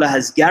subhanahu wa ta'ala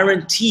has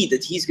guaranteed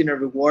that He's going to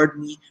reward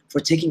me for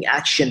taking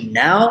action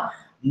now.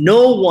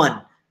 No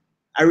one,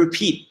 I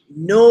repeat,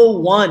 no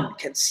one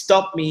can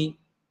stop me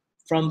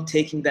from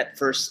taking that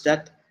first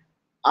step.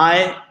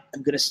 I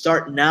am going to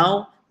start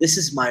now. This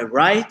is my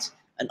right,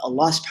 and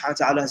Allah subhanahu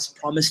wa ta'ala has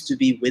promised to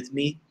be with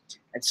me.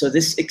 And so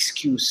this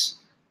excuse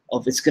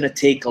of it's going to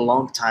take a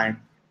long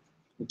time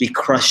will be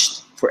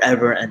crushed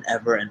forever and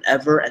ever and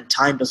ever, and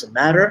time doesn't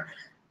matter.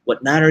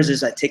 What matters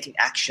is I taking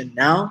action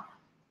now,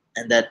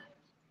 and that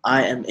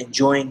I am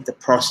enjoying the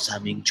process,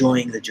 I'm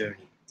enjoying the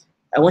journey.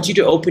 I want you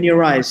to open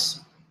your eyes.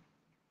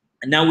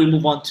 And now we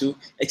move on to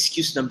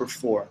excuse number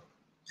 4.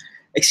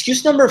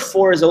 Excuse number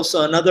 4 is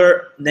also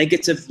another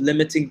negative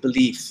limiting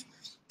belief.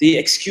 The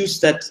excuse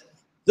that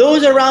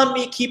those around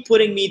me keep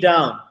putting me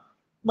down.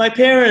 My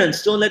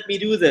parents don't let me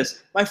do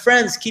this. My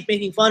friends keep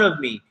making fun of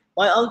me.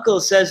 My uncle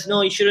says,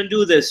 no, you shouldn't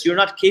do this. You're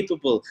not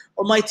capable.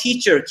 Or my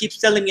teacher keeps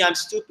telling me I'm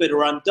stupid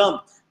or I'm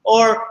dumb.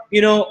 Or,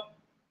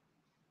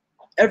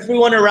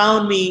 everyone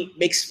around me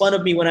makes fun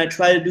of me when I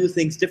try to do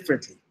things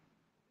differently.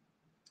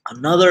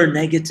 Another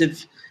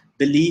negative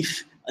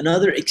belief,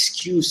 another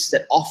excuse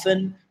that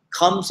often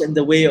comes in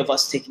the way of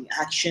us taking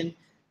action,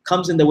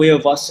 comes in the way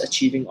of us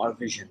achieving our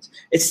visions.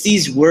 It's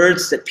these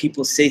words that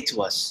people say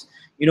to us,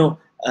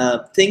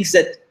 things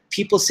that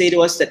people say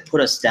to us that put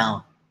us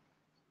down,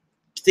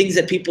 things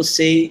that people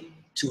say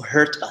to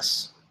hurt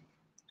us.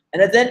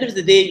 And at the end of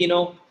the day,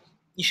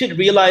 you should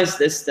realize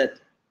this, that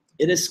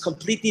it is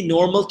completely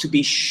normal to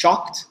be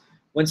shocked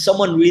when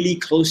someone really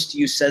close to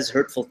you says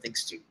hurtful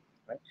things to you.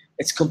 Right?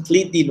 It's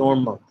completely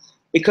normal.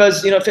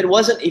 Because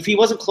if he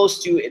wasn't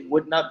close to you, it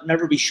would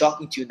never be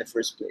shocking to you in the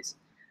first place.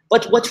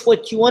 But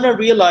what you want to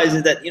realize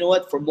is that,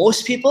 for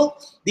most people,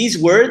 these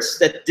words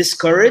that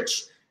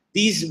discourage,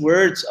 these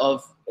words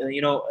of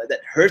that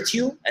hurt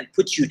you and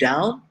put you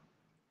down,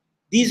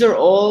 these are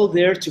all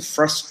there to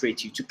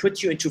frustrate you, to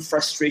put you into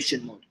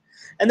frustration mode.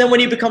 And then when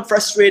you become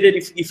frustrated,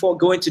 if you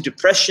go into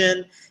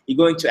depression, you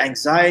go into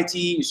anxiety,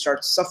 you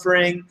start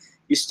suffering,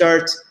 you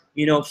start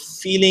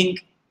feeling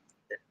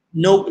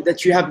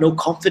that you have no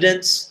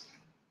confidence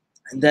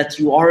and that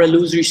you are a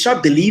loser. You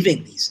start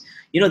believing these.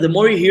 The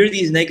more you hear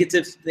these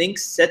negative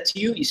things said to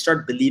you, you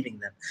start believing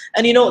them.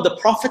 And the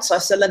Prophet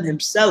ﷺ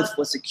himself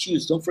was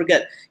accused. Don't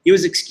forget, he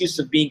was accused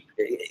of being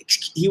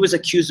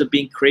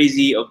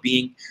crazy, of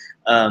being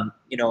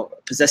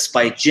possessed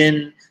by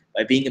jinn,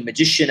 by being a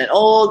magician, and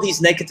all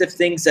these negative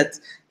things that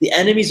the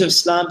enemies of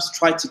Islam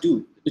try to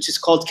do, which is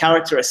called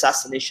character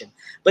assassination.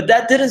 But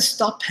that didn't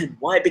stop him.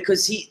 Why?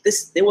 Because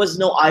there was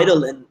no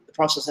idol in the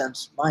Prophet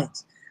ﷺ's mind.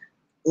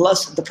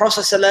 The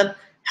Prophet ﷺ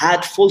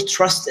had full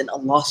trust in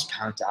Allah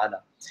subhanahu wa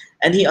ta'ala.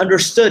 And he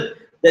understood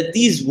that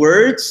these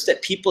words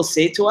that people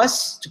say to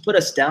us to put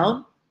us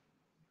down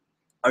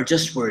are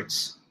just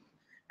words.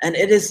 And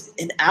it is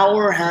in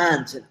our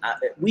hands.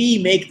 We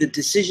make the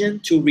decision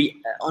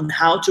on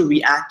how to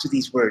react to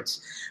these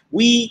words.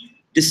 We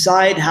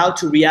decide how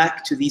to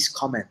react to these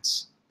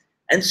comments.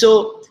 And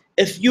so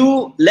if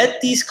you let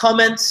these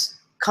comments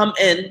come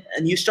in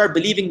and you start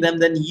believing them,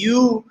 then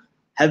you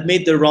have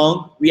made the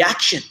wrong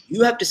reaction.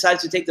 You have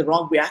decided to take the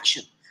wrong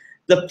reaction.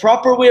 The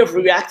proper way of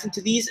reacting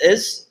to these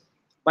is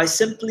by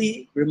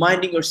simply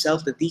reminding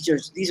yourself that these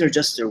are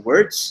just their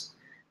words.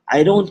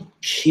 I don't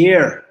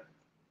care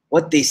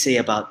what they say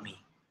about me.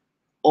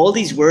 All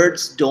these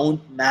words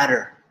don't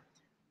matter.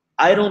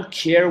 I don't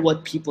care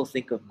what people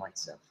think of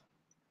myself.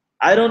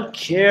 I don't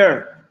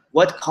care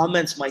what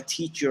comments my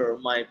teacher or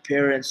my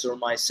parents or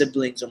my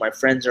siblings or my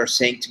friends are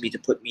saying to me to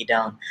put me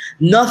down.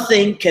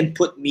 Nothing can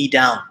put me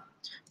down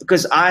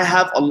because I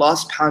have Allah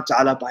subhanahu wa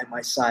ta'ala by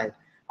my side.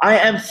 I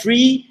am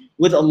free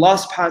with Allah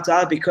subhanahu wa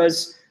ta'ala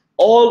because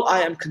all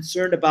I am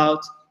concerned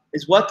about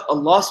is what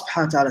Allah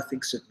subhanahu wa ta'ala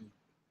thinks of me.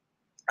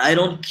 I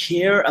don't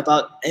care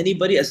about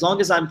anybody as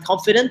long as I'm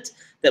confident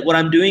that what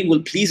I'm doing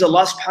will please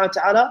Allah subhanahu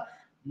wa ta'ala.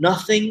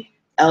 Nothing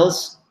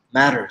else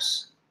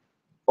matters.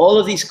 All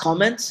of these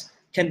comments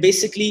can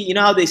basically,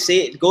 how they say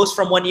it goes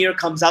from one ear,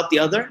 comes out the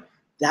other.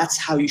 That's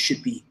how you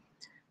should be.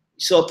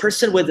 So a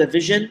person with a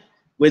vision,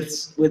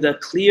 with a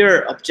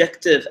clear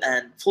objective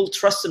and full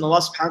trust in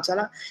Allah subhanahu wa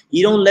ta'ala,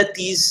 you don't let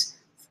these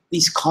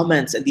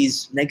comments and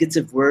these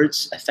negative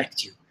words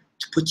affect you,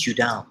 to put you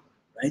down,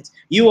 right?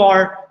 You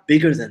are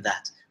bigger than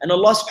that. And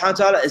Allah subhanahu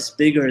wa ta'ala is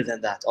bigger than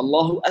that.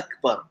 Allahu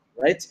Akbar,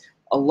 right?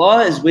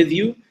 Allah is with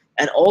you,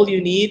 and all you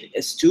need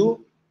is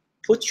to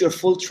put your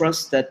full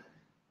trust that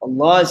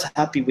Allah is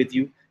happy with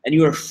you, and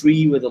you are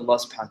free with Allah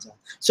subhanahu wa ta'ala.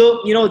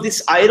 So,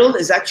 this idol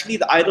is actually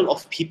the idol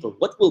of people.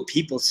 What will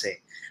people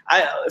say?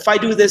 If I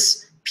do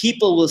this,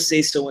 people will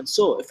say so and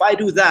so. If I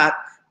do that,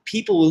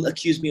 people will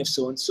accuse me of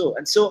so and so.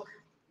 And so,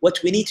 what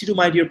we need to do,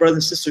 my dear brothers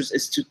and sisters,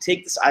 is to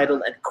take this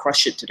idol and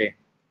crush it today.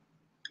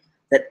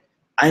 That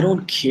I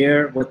don't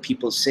care what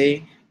people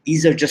say.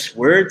 These are just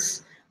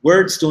words.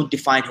 Words don't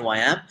define who I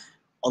am.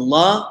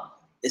 Allah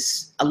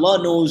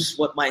knows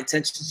what my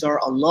intentions are.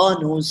 Allah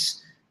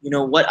knows,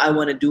 what I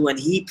want to do, and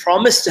He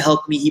promised to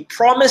help me. He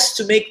promised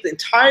to make the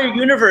entire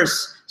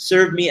universe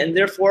serve me, and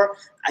therefore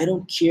I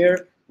don't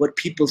care what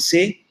people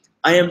say.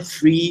 I am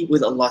free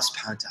with Allah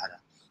subhanahu wa ta'ala.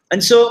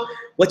 And so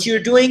what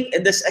you're doing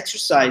in this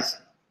exercise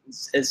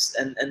is,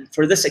 and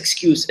for this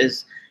excuse,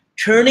 is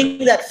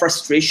turning that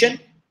frustration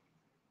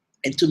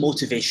into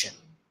motivation.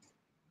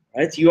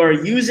 Right? You are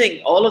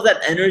using all of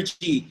that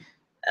energy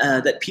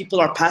that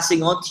people are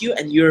passing on to you,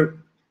 and you're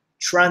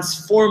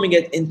transforming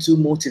it into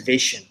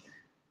motivation.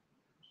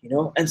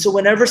 And so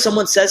whenever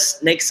someone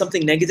says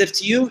something negative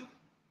to you,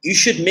 you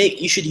should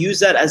use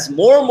that as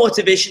more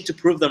motivation to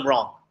prove them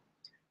wrong.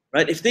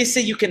 Right? If they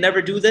say you can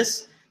never do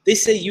this, they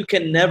say you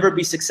can never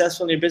be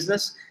successful in your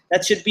business,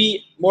 that should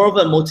be more of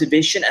a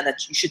motivation, and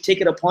that you should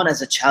take it upon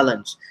as a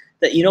challenge.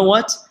 That, you know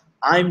what?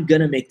 I'm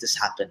gonna make this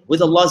happen.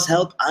 With Allah's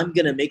help, I'm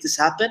gonna make this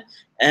happen,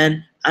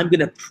 and I'm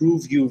gonna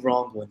prove you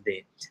wrong one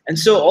day. And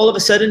so all of a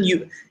sudden,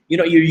 you're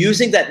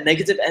using that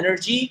negative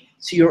energy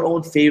to your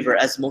own favor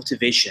as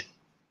motivation.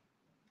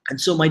 And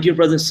so, my dear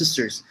brothers and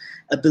sisters,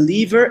 a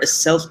believer is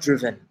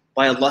self-driven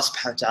by Allah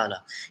subhanahu wa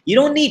ta'ala. You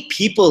don't need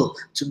people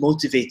to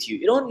motivate you.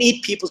 You don't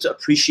need people to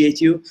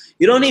appreciate you.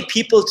 You don't need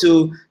people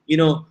to,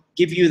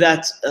 give you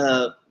that,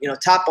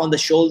 tap on the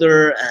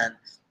shoulder and,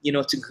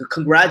 to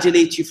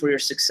congratulate you for your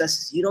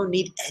successes. You don't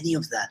need any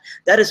of that.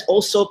 That is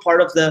also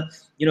part of the,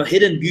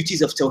 hidden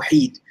beauties of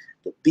Tawheed.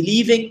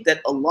 Believing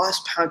that Allah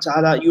subhanahu wa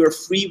ta'ala, you are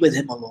free with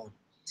Him alone.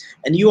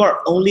 And you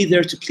are only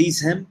there to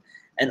please Him.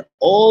 And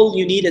all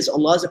you need is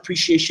Allah's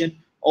appreciation.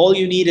 All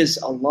you need is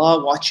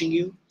Allah watching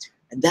you.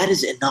 And that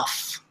is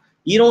enough.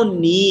 You don't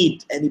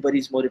need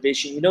anybody's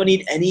motivation. You don't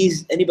need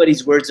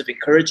anybody's words of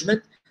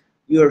encouragement.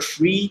 You are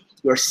free.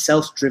 You are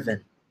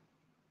self-driven.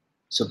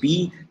 So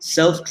be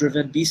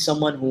self-driven. Be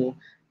someone who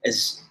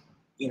is,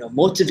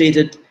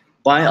 motivated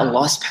by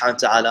Allah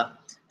subhanahu wa ta'ala.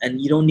 And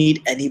you don't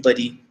need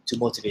anybody to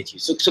motivate you.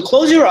 So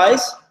close your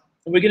eyes.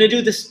 And we're going to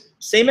do this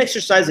same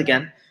exercise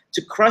again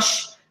to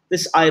crush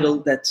this idol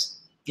that,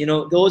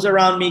 those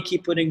around me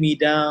keep putting me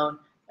down.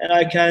 And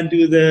I can't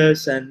do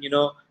this. And,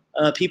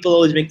 people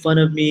always make fun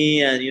of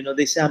me, and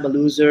they say I'm a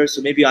loser,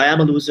 so maybe I am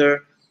a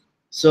loser.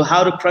 So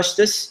how to crush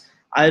this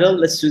idol?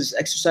 Let's do this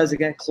exercise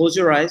again. Close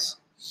your eyes,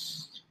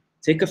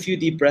 take a few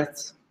deep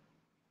breaths,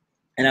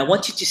 and I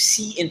want you to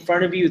see in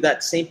front of you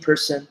that same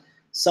person,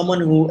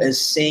 someone who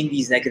is saying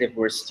these negative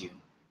words to you.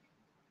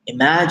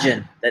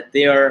 Imagine that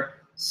they are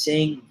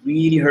saying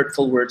really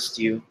hurtful words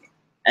to you,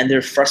 and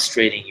they're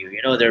frustrating you.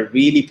 They're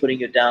really putting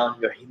you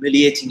down, they're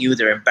humiliating you,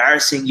 they're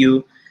embarrassing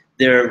you,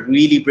 they're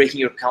really breaking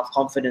your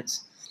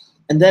confidence.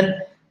 And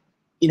then,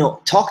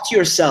 talk to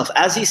yourself.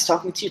 As he's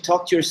talking to you,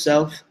 talk to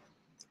yourself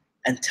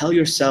and tell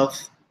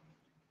yourself,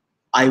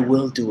 I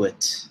will do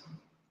it.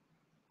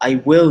 I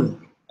will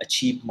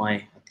achieve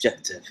my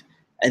objective.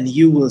 And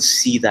you will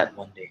see that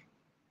one day.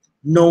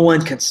 No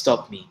one can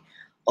stop me.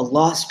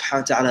 Allah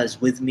subhanahu wa ta'ala is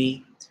with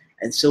me.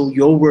 And so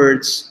your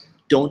words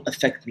don't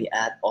affect me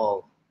at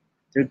all.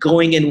 They're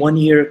going in one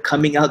ear,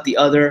 coming out the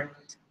other.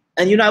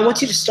 And I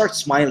want you to start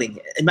smiling.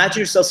 Imagine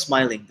yourself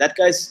smiling. That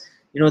guy's,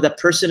 that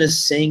person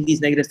is saying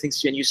these negative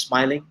things to you and you're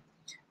smiling.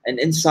 And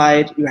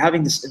inside, you're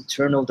having this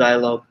internal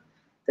dialogue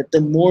that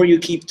the more you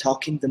keep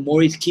talking, the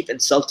more you keep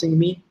insulting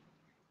me,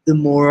 the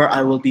more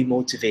I will be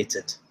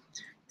motivated.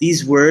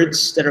 These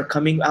words that are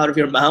coming out of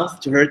your mouth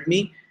to hurt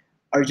me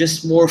are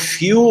just more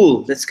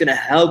fuel that's going to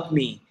help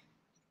me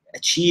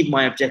achieve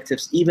my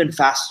objectives even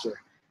faster.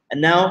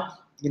 And now,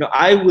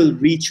 I will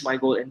reach my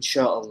goal,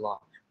 inshallah.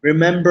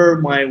 Remember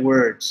my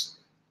words.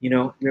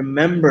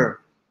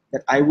 Remember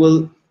that I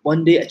will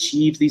one day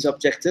achieve these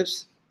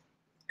objectives,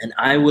 and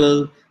I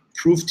will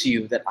prove to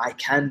you that I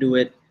can do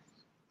it.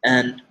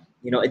 And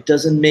it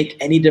doesn't make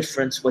any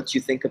difference what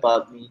you think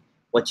about me,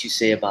 what you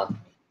say about me.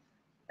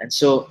 And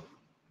so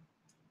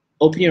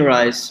open your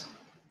eyes,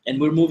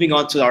 and we're moving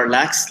on to our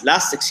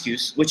last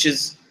excuse, which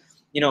is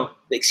the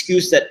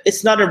excuse that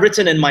it's not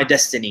written in my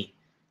destiny.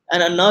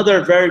 And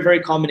another very,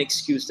 very common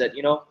excuse that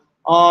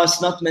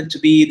it's not meant to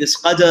be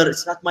this qadr,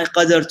 it's not my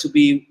qadr to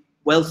be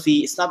wealthy,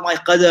 it's not my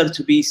qadr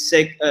to be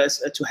sick,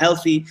 to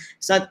healthy,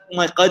 it's not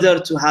my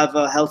qadr to have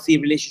a healthy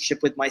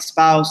relationship with my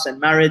spouse and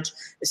marriage,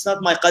 it's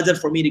not my qadr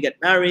for me to get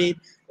married,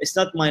 it's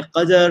not my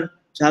qadr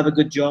to have a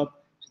good job.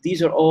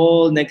 These are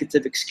all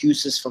negative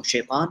excuses from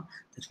shaitan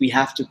that we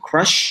have to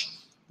crush.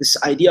 This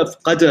idea of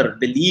qadr,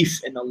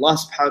 belief in Allah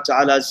subhanahu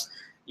wa ta'ala's,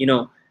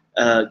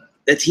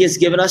 that He has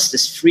given us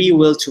this free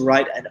will to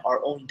write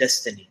our own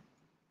destiny.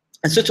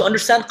 And so to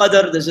understand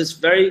qadr, there's this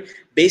very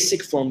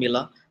basic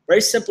formula,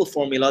 very simple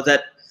formula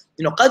that,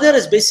 qadr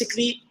is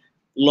basically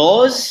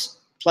laws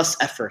plus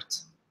effort.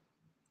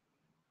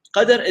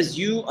 Qadr is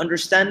you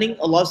understanding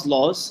Allah's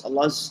laws,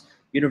 Allah's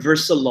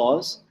universal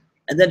laws,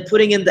 and then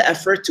putting in the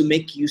effort to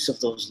make use of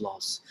those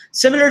laws.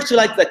 Similar to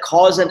like the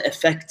cause and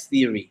effect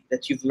theory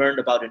that you've learned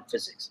about in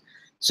physics.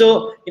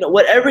 So,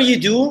 whatever you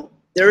do,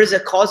 there is a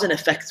cause and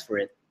effect for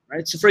it,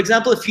 right? So for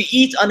example, if you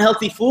eat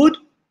unhealthy food,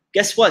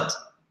 guess what?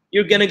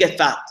 You're gonna get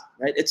fat,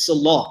 right? It's a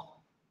law,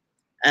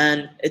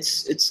 and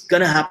it's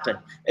gonna happen.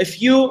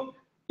 If you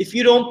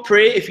don't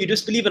pray, if you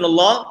just believe in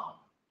Allah,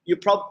 you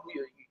probably,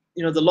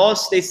 the law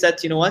states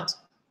that,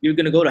 you're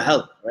gonna go to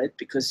hell, right?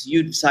 Because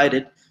you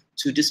decided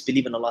to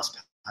disbelieve in Allah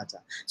subhanahu wa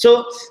ta'ala.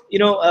 So,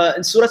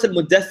 in Surah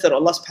Al-Muddathir,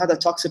 Allah subhanahu wa ta'ala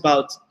talks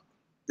about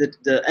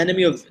the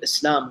enemy of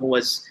Islam who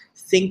was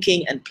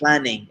thinking and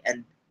planning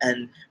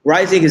and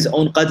writing his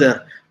own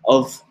qadr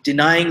of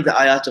denying the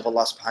ayat of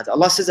Allah subhanahu wa ta'ala.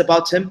 Allah says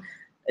about him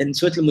in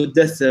Surah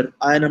Al-Muddathir,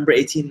 ayah number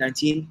 18,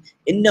 19,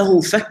 إِنَّهُ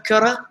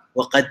فَكَّرَ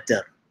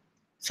وَقَدَّرَ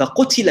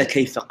فَقُتِلَ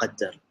كَيْفَ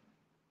قَدَّرَ.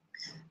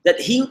 That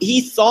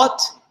he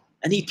thought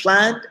and he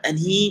planned and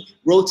he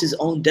wrote his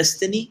own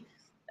destiny,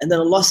 and then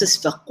Allah says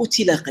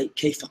فَقُتِلَ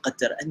كَيْفَ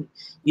قَدَّرَ, and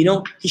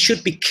he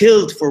should be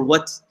killed for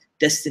what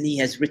destiny he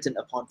has written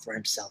upon for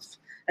himself.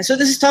 And so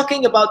this is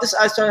talking about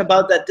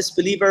that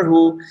disbeliever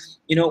who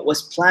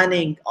was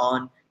planning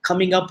on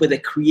coming up with a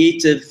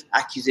creative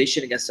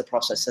accusation against the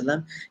Prophet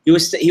ﷺ. He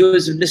was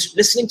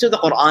listening to the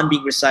Quran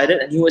being recited,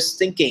 and he was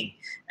thinking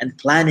and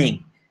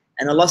planning.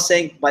 And Allah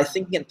saying, by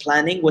thinking and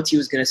planning what he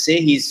was going to say,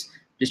 he's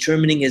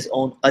determining his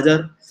own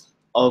qadr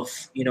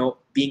of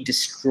being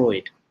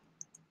destroyed.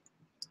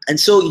 And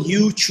so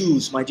you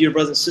choose, my dear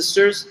brothers and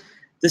sisters,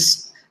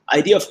 this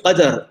idea of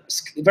qadr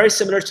is very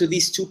similar to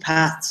these two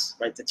paths,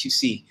 right, that you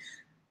see.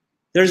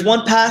 There's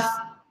one path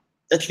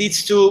that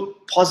leads to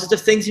positive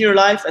things in your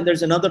life, and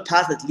there's another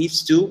path that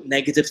leads to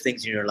negative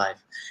things in your life.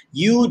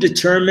 You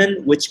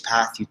determine which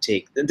path you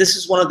take. And this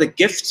is one of the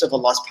gifts of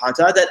Allah subhanahu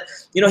wa ta'ala, that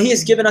He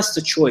has given us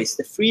the choice,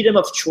 the freedom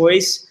of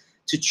choice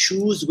to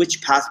choose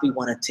which path we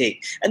want to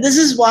take. And this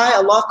is why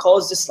Allah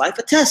calls this life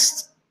a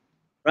test.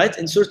 Right?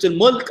 In Surah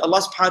Al-Mulk, Allah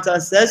subhanahu wa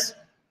ta'ala says,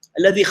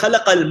 الَّذِي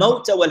خَلَقَ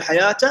الْمَوْتَ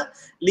وَالْحَيَاةَ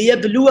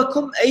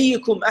لِيَبْلُوَكُمْ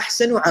أَيُّكُمْ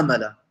أَحْسَنُ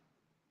عَمَلًا.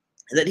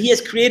 That He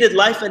has created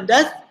life and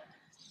death,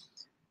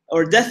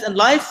 or death and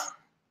life,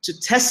 to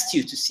test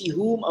you, to see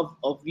whom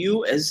of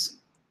you is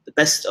the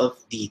best of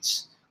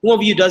deeds. Whom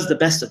of you does the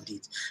best of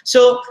deeds.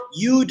 So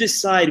you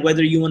decide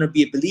whether you want to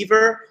be a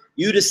believer,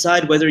 you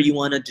decide whether you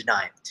want to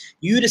deny.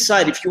 You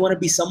decide if you want to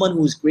be someone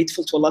who is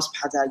grateful to Allah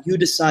subhanahu wa ta'ala. You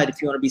decide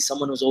if you want to be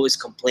someone who's always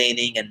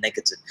complaining and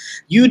negative.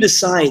 You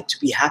decide to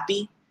be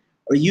happy,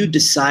 or you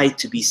decide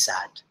to be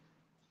sad.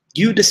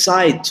 You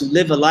decide to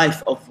live a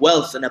life of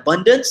wealth and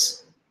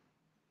abundance,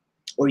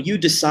 or you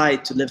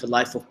decide to live a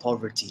life of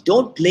poverty.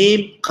 Don't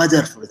blame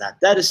qadr for that.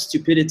 That is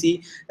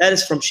stupidity. That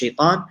is from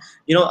shaitan.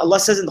 Allah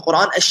says in the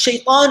Quran,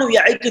 الشَّيْطَانُ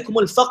يَعِدُكُمُ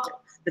الْفَقْرِ,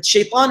 that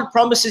shaitan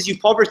promises you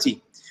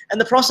poverty. And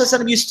the Prophet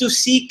ﷺ used to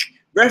seek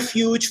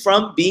refuge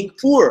from being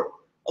poor.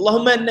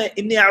 Allahumma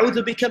inni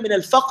a'udhu bika min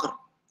al-faqr.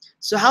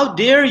 So how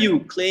dare you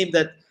claim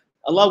that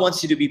Allah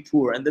wants you to be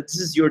poor and that this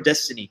is your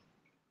destiny?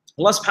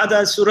 Allah subhanahu wa ta'ala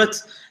in Surah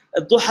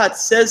Al-Duha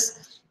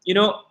says,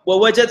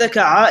 وَوَجَدَكَ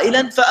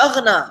عَائِلًا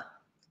فَأَغْنَى,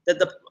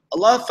 that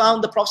Allah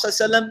found the Prophet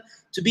ﷺ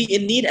to be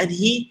in need and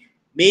He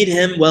made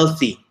him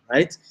wealthy,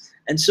 right?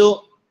 And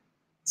so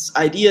this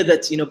idea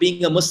that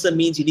being a Muslim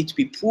means you need to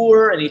be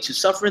poor and you need to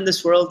suffer in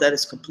this world, that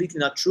is completely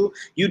not true.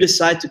 You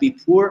decide to be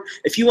poor.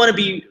 If you want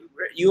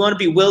to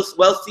be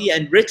wealthy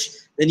and rich,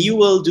 then you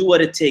will do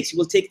what it takes. You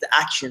will take the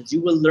actions.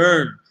 You will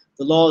learn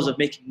the laws of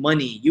making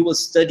money. You will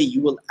study.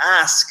 You will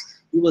ask.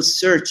 You will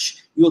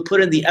search. You will put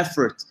in the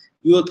effort.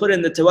 You will put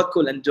in the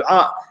tawakkul and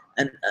dua,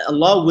 and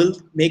Allah will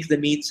make the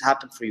means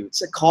happen for you.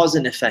 It's a cause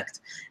and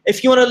effect.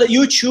 If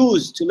you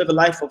choose to live a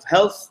life of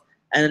health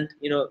and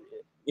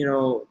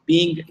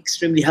being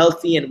extremely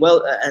healthy and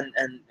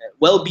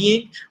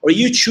well-being, or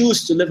you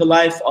choose to live a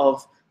life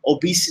of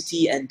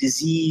obesity and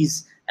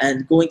disease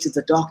and going to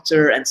the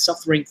doctor and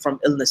suffering from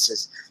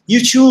illnesses.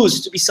 You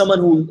choose to be someone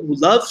who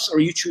loves, or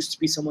you choose to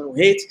be someone who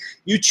hates.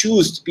 You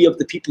choose to be of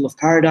the people of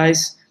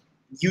paradise.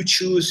 You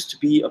choose to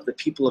be of the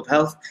people of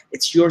health.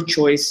 It's your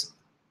choice.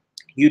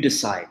 You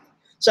decide.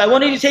 So I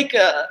want you to take,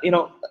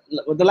 the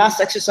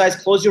last exercise,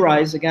 close your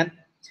eyes again.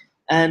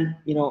 And,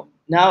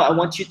 now I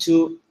want you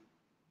to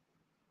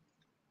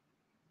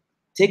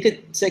take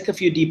a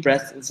few deep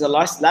breaths. It's the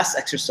last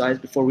exercise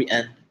before we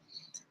end.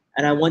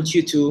 And I want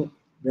you to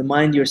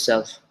remind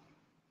yourself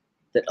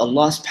that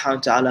Allah subhanahu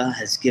wa ta'ala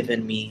has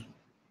given me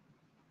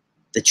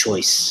the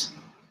choice.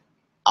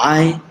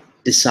 I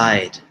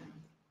decide.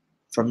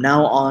 From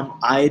now on,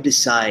 I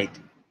decide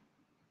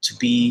to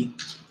be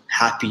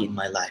happy in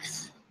my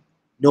life.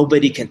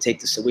 Nobody can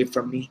take this away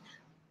from me.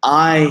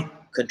 I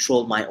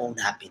control my own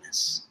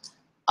happiness.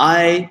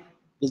 I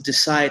will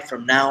decide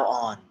from now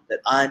on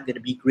that I'm going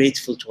to be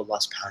grateful to Allah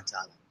subhanahu wa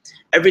ta'ala.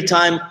 Every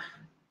time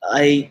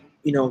I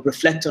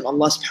reflect on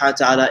Allah subhanahu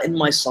wa ta'ala in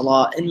my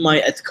salah, in my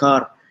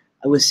adhkar,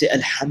 I will say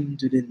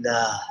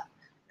Alhamdulillah.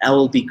 I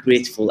will be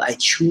grateful. I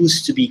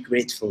choose to be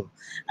grateful.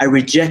 I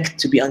reject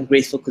to be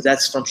ungrateful because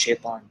that's from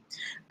shaitan.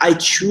 I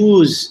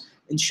choose,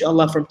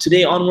 inshallah, from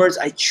today onwards,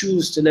 I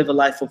choose to live a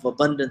life of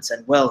abundance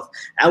and wealth.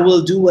 I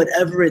will do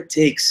whatever it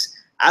takes.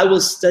 I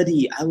will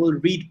study. I will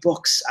read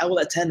books. I will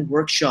attend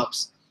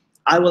workshops.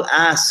 I will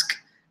ask,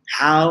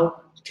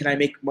 how can I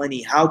make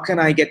money? How can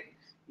I get,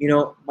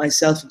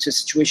 myself into a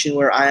situation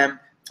where I am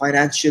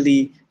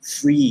financially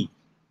free?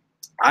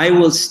 I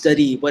will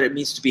study what it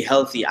means to be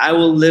healthy. I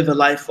will live a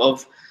life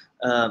of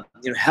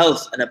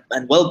health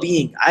and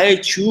well-being. I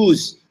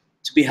choose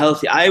to be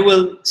healthy. I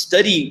will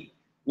study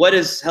what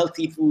is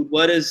healthy food,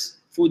 what is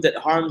food that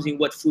harms me,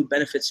 what food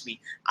benefits me.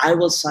 I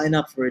will sign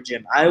up for a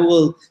gym. I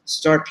will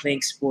start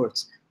playing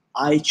sports.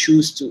 I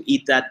choose to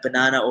eat that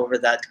banana over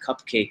that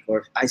cupcake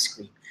or ice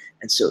cream.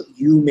 And so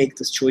you make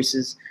those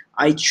choices.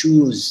 I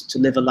choose to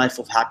live a life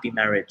of happy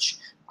marriage.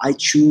 I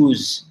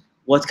choose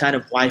what kind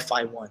of wife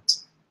I want.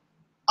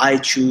 I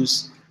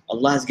choose.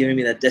 Allah has given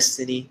me that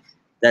destiny,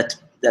 that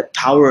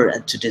power,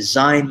 and to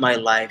design my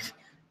life.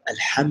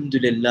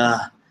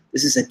 Alhamdulillah,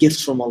 this is a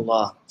gift from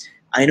Allah.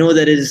 I know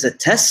that it is a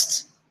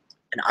test,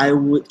 and I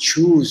would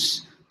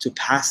choose to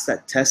pass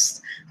that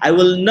test. I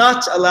will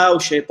not allow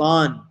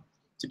shaitan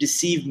to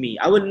deceive me.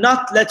 I will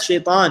not let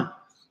shaitan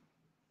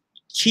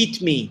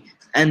cheat me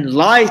and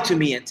lie to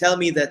me and tell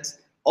me that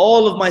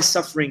all of my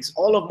sufferings,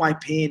 all of my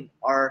pain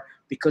are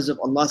because of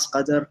Allah's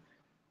qadr.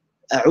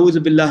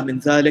 A'udhu billah min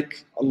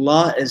dhalik.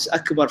 Allah is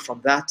akbar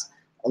from that.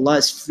 Allah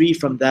is free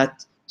from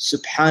that.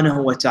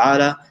 Subhanahu wa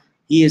ta'ala.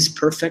 He is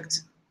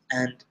perfect.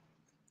 And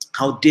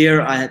how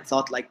dare I had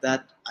thought like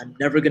that. I'm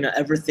never going to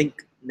ever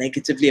think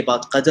negatively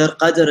about qadr.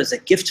 Qadr is a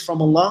gift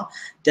from Allah.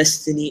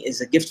 Destiny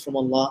is a gift from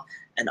Allah.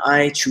 And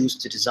I choose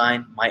to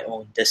design my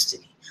own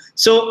destiny.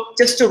 So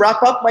just to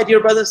wrap up, my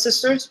dear brothers and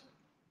sisters,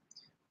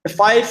 the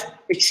 5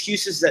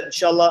 excuses that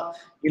inshallah,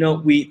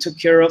 we took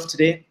care of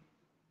today.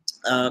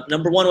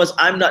 Number 1 was,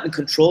 I'm not in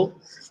control.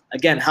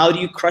 Again, how do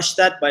you crush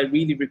that? By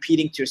really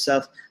repeating to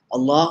yourself,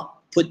 Allah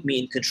put me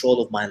in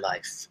control of my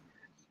life.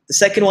 The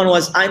second one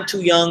was, I'm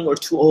too young or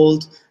too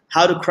old.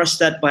 How to crush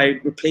that? By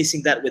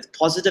replacing that with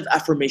positive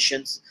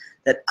affirmations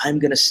that I'm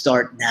going to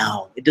start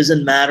now. It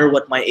doesn't matter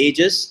what my age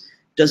is.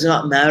 It does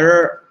not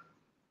matter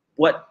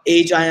what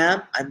age I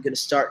am. I'm going to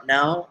start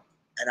now,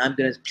 and I'm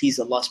going to please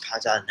Allah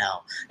subhanahu wa ta'ala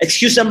now.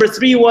 Excuse number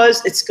 3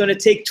 was, it's going to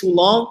take too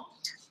long.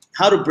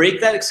 How to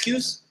break that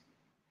excuse?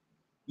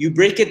 You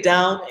break it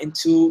down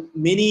into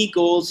mini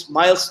goals,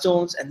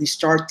 milestones, and you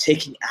start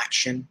taking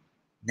action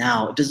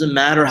now. It doesn't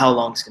matter how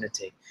long it's going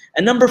to take.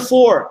 And number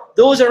 4,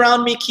 those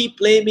around me keep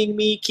blaming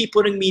me, keep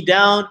putting me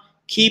down,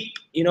 keep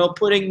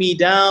putting me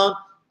down.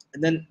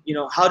 And then,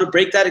 how to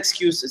break that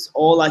excuse is,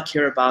 all I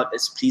care about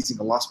is pleasing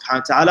Allah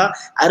subhanahu wa ta'ala.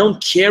 I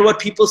don't care what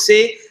people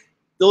say.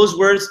 Those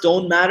words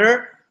don't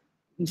matter.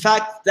 In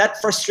fact,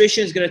 that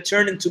frustration is going to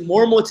turn into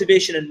more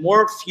motivation and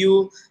more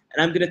fuel.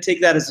 And I'm going to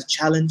take that as a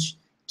challenge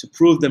to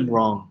prove them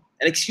wrong.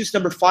 And excuse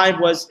number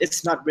 5 was,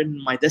 it's not written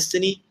in my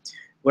destiny.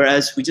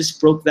 Whereas we just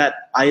broke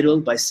that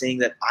idol by saying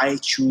that I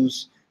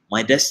choose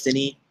my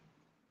destiny.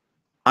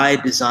 I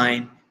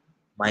design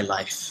my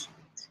life.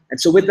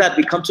 And so with that,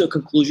 we come to a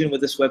conclusion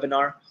with this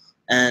webinar.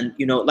 And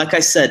like I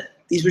said,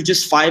 these were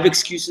just 5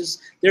 excuses.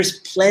 There's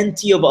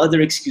plenty of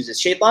other excuses.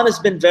 Shaitan has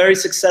been very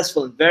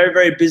successful and very,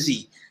 very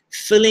busy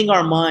filling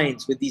our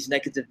minds with these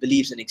negative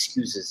beliefs and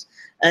excuses.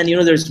 And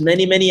there's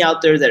many, many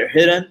out there that are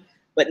hidden.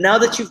 But now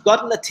that you've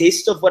gotten a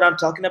taste of what I'm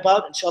talking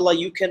about, inshallah,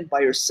 you can by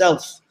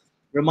yourself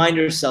remind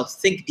yourself,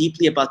 think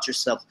deeply about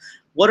yourself.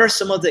 What are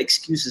some of the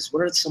excuses?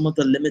 What are some of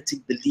the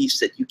limiting beliefs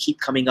that you keep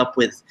coming up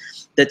with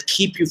that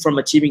keep you from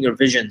achieving your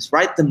visions?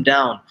 Write them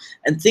down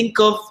and think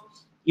of,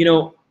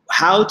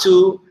 how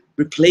to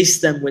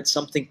replace them with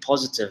something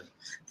positive.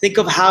 Think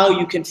of how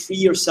you can free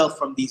yourself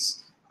from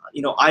these,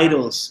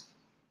 idols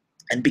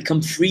and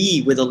become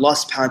free with Allah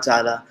subhanahu wa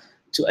ta'ala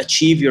to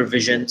achieve your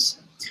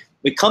visions.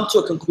 We come to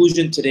a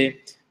conclusion today.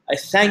 I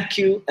thank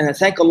you and I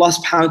thank Allah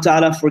subhanahu wa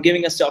ta'ala for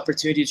giving us the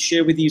opportunity to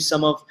share with you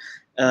some of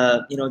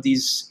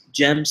these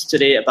gems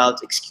today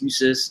about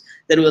excuses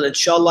that will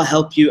inshallah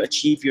help you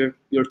achieve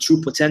your true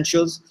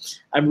potentials.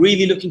 I'm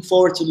really looking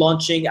forward to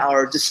launching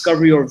our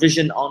Discover Your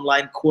Vision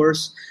online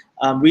course.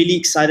 I'm really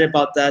excited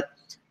about that.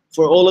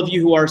 For all of you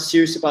who are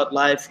serious about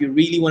life, you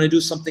really want to do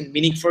something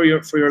meaningful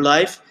for your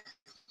life,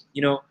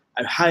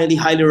 I highly,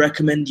 highly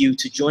recommend you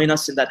to join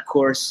us in that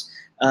course.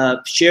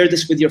 Share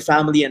this with your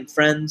family and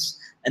friends,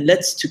 and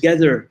let's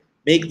together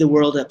make the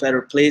world a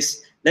better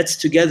place. Let's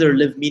together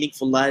live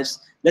meaningful lives.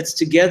 Let's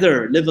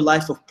together live a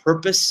life of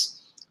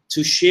purpose,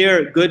 to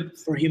share good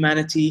for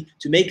humanity,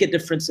 to make a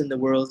difference in the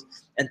world,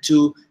 and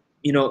to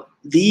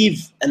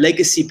leave a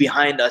legacy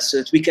behind us so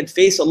that we can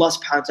face Allah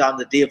subhanahu wa ta'ala on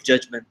the day of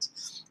judgment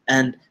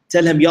and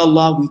tell Him, Ya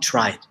Allah, we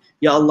tried.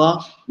 Ya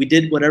Allah, we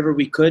did whatever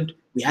we could.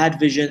 We had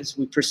visions,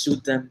 we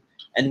pursued them,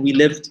 and we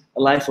lived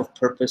a life of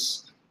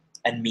purpose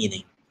and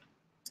meaning.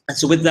 And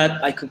so with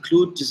that, I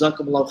conclude.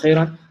 Jazakumullahu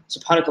khairan.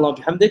 Subhanakallah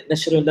bihamdik.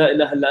 Nashhadu an la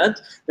ilaha illa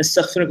ant.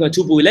 Nastaghfiruka wa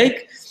natubu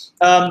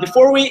ilayk.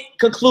 Before we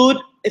conclude,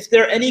 if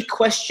there are any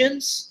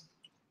questions,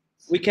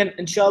 we can,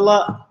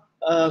 inshallah,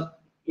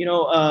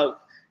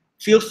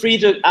 feel free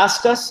to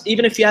ask us,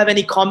 even if you have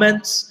any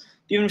comments,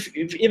 even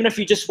if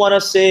you just want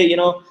to say,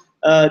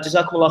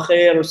 Jazakumullah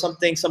khair or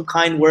something, some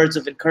kind words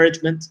of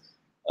encouragement.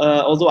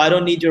 Although I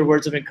don't need your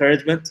words of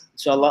encouragement,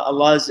 inshallah,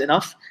 Allah is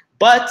enough.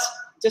 But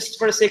just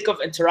for the sake of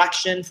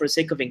interaction, for the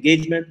sake of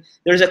engagement,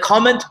 there's a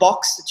comment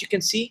box that you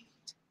can see.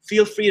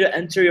 Feel free to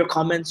enter your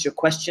comments, your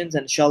questions,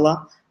 and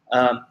inshallah,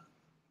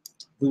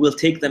 we will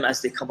take them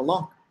as they come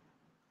along.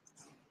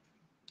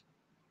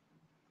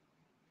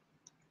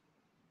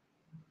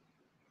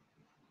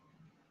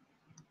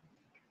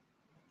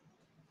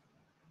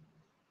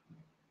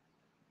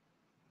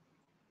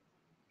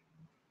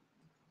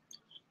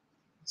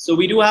 So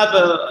we do have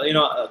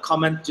a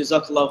comment,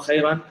 Jazakallah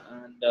khairan,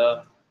 and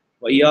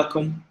wa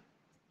iyyakum.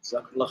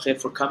 Jazakallah khair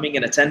for coming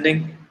and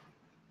attending.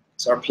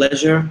 It's our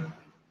pleasure.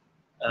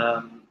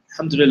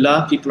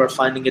 Alhamdulillah, people are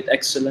finding it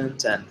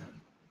excellent, and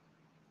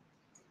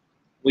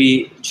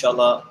we,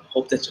 inshallah,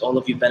 hope that all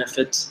of you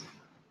benefit.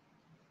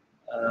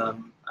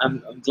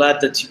 I'm glad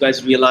that you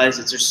guys realize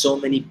that there's so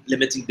many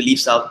limiting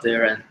beliefs out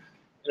there, and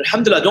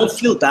alhamdulillah, don't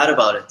feel bad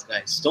about it,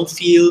 guys. Don't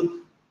feel,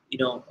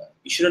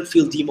 you shouldn't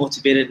feel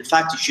demotivated. In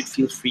fact, you should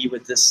feel free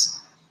with this.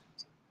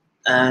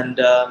 And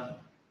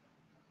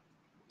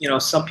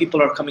some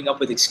people are coming up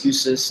with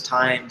excuses,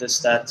 time, this,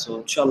 that.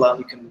 So inshallah,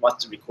 we can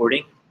watch the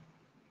recording.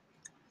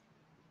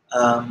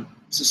 So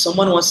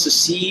someone wants to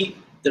see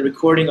the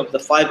recording of the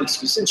 5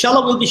 excuses.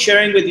 Inshallah, we'll be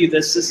sharing with you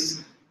this. This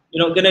is,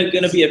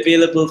 gonna be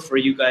available for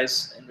you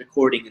guys in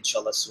recording,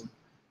 inshallah, soon.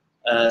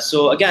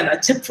 So again, a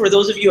tip for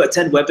those of you who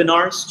attend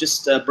webinars,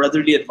 just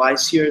brotherly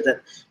advice here,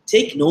 that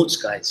take notes,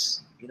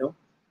 guys.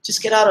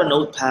 Just get out a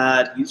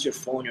notepad, use your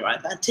phone, your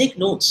iPad, take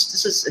notes.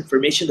 This is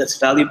information that's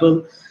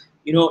valuable.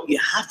 You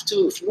have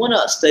to, if you want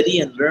to study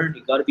and learn,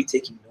 you got to be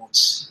taking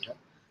notes.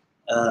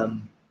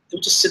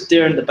 Don't just sit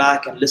there in the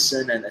back and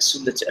listen and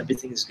assume that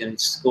everything is going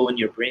to go in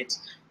your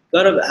brains. You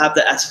got to have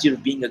the attitude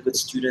of being a good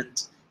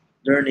student,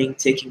 learning,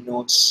 taking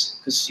notes,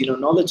 because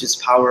knowledge is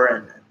power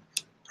and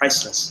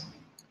priceless.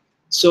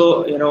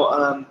 So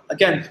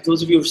again,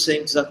 those of you who are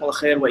saying Jazakumullah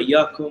khair wa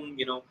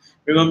iyyakum,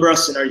 remember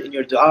us in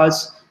your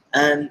du'as.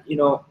 And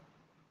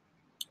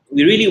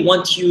we really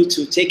want you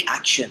to take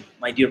action,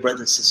 my dear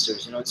brothers and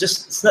sisters.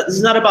 This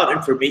is not about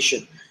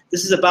information.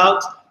 This is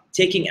about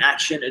taking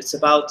action. It's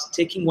about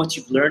taking what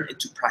you've learned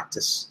into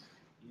practice.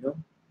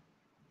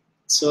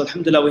 So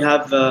alhamdulillah, we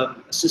have a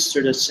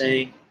sister that's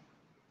saying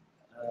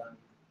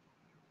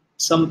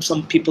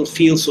some people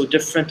feel so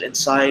different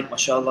inside,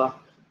 mashallah.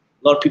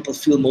 A lot of people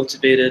feel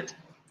motivated.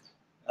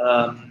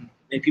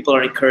 Many people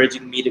are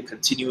encouraging me to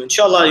continue.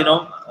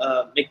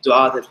 Inshallah, make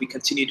dua that we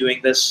continue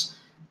doing this.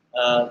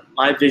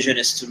 My vision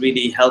is to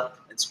really help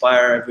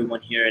inspire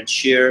everyone here and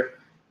share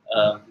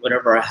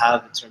whatever I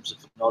have in terms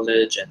of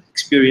knowledge and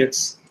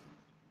experience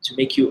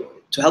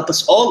to help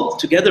us all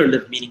together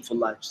live meaningful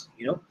lives.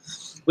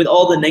 With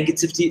all the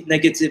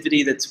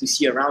negativity that we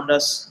see around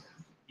us,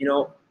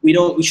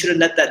 we shouldn't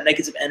let that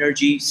negative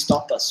energy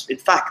stop us. In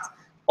fact,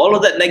 all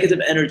of that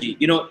negative energy,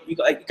 you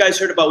guys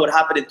heard about what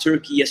happened in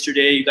Turkey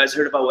yesterday. You guys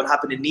heard about what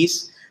happened in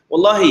Nice.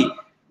 Wallahi,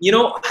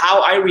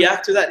 how I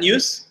react to that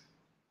news?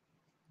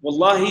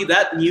 Wallahi,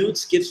 that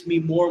news gives me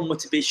more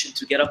motivation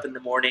to get up in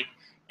the morning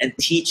and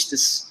teach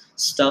this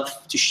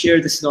stuff, to share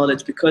this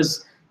knowledge,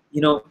 because,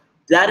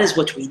 that is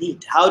what we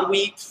need. How do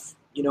we,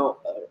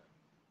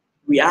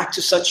 react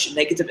to such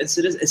negative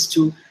incidents? Is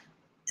to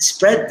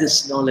spread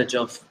this knowledge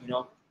of,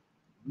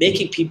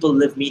 making people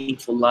live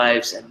meaningful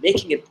lives and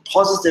making a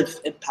positive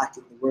impact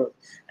in the world.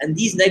 And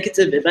these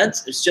negative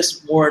events is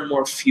just more and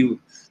more fuel.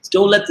 So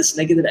don't let this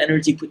negative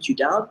energy put you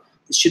down.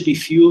 This should be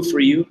fuel for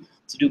you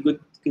to do good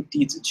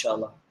deeds,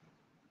 inshallah.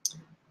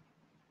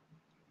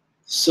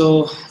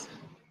 So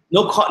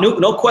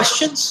no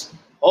questions,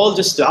 all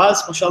just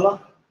du'as, mashallah.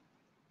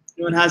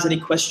 Anyone has any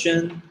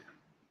question?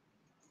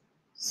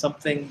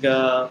 Something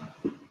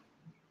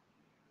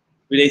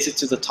related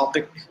to the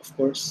topic, of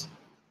course.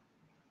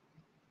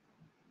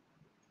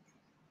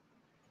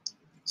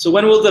 So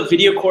when will the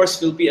video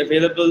course will be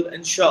available?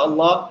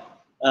 Inshallah,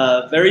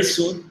 very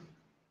soon.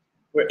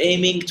 We're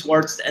aiming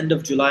towards the end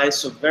of July,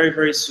 so very,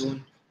 very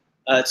soon.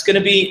 It's going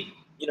to be,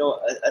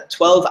 a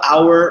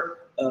 12-hour,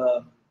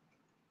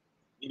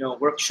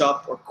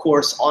 workshop or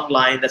course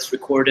online that's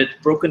recorded,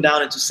 broken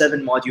down into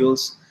 7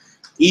 modules,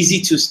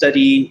 easy to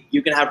study.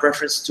 You can have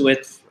reference to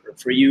it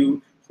for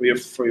you, for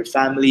your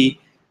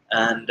family,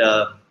 and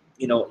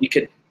you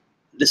can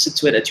listen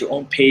to it at your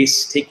own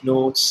pace, take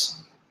notes.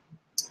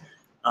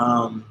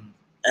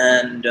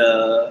 And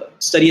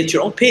study at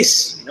your own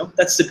pace.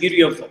 That's the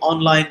beauty of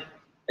online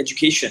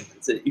education.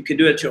 You can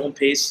do it at your own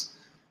pace,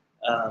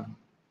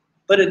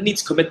 but it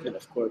needs commitment,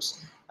 of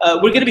course.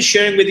 We're going to be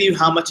sharing with you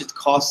how much it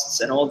costs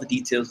and all the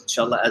details,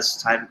 inshallah,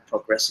 as time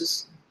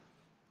progresses.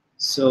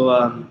 So,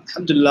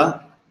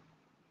 alhamdulillah,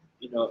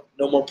 no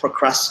more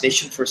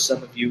procrastination for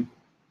some of you.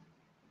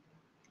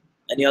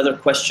 Any other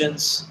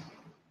questions?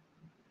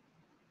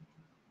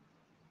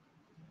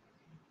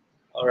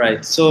 All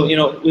right. So,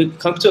 we've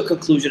come to a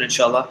conclusion,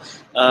 inshallah.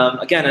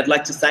 Again, I'd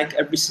like to thank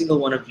every single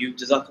one of you.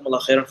 Jazakumullah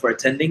khairan for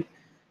attending.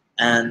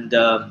 And,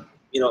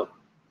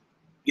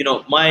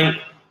 my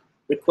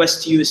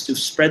request to you is to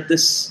spread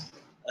these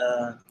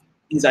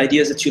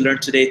ideas that you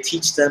learned today,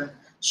 teach them,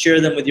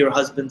 share them with your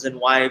husbands and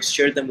wives,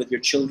 share them with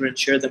your children,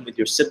 share them with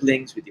your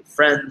siblings, with your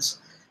friends.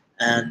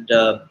 And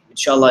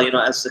inshallah,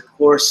 as the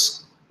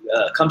course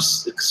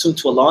comes soon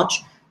to a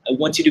launch, I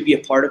want you to be a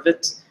part of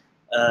it.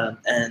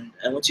 And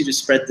I want you to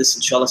spread this,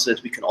 inshallah, so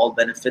that we can all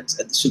benefit.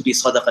 And this will be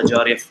sadaqah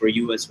jariyah for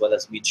you as well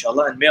as me,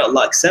 inshallah. And may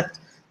Allah accept.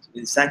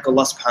 We thank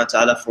Allah subhanahu wa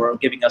ta'ala for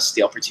giving us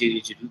the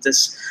opportunity to do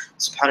this.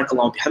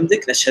 Subhanakallah wa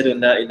bihamdik. Nashhadu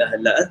an la ilaha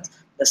illa ant.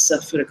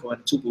 Nastaghfiruka wa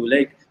natubu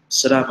ilayk.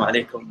 Assalamu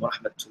alaikum wa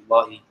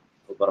rahmatullahi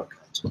wa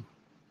barakatuh.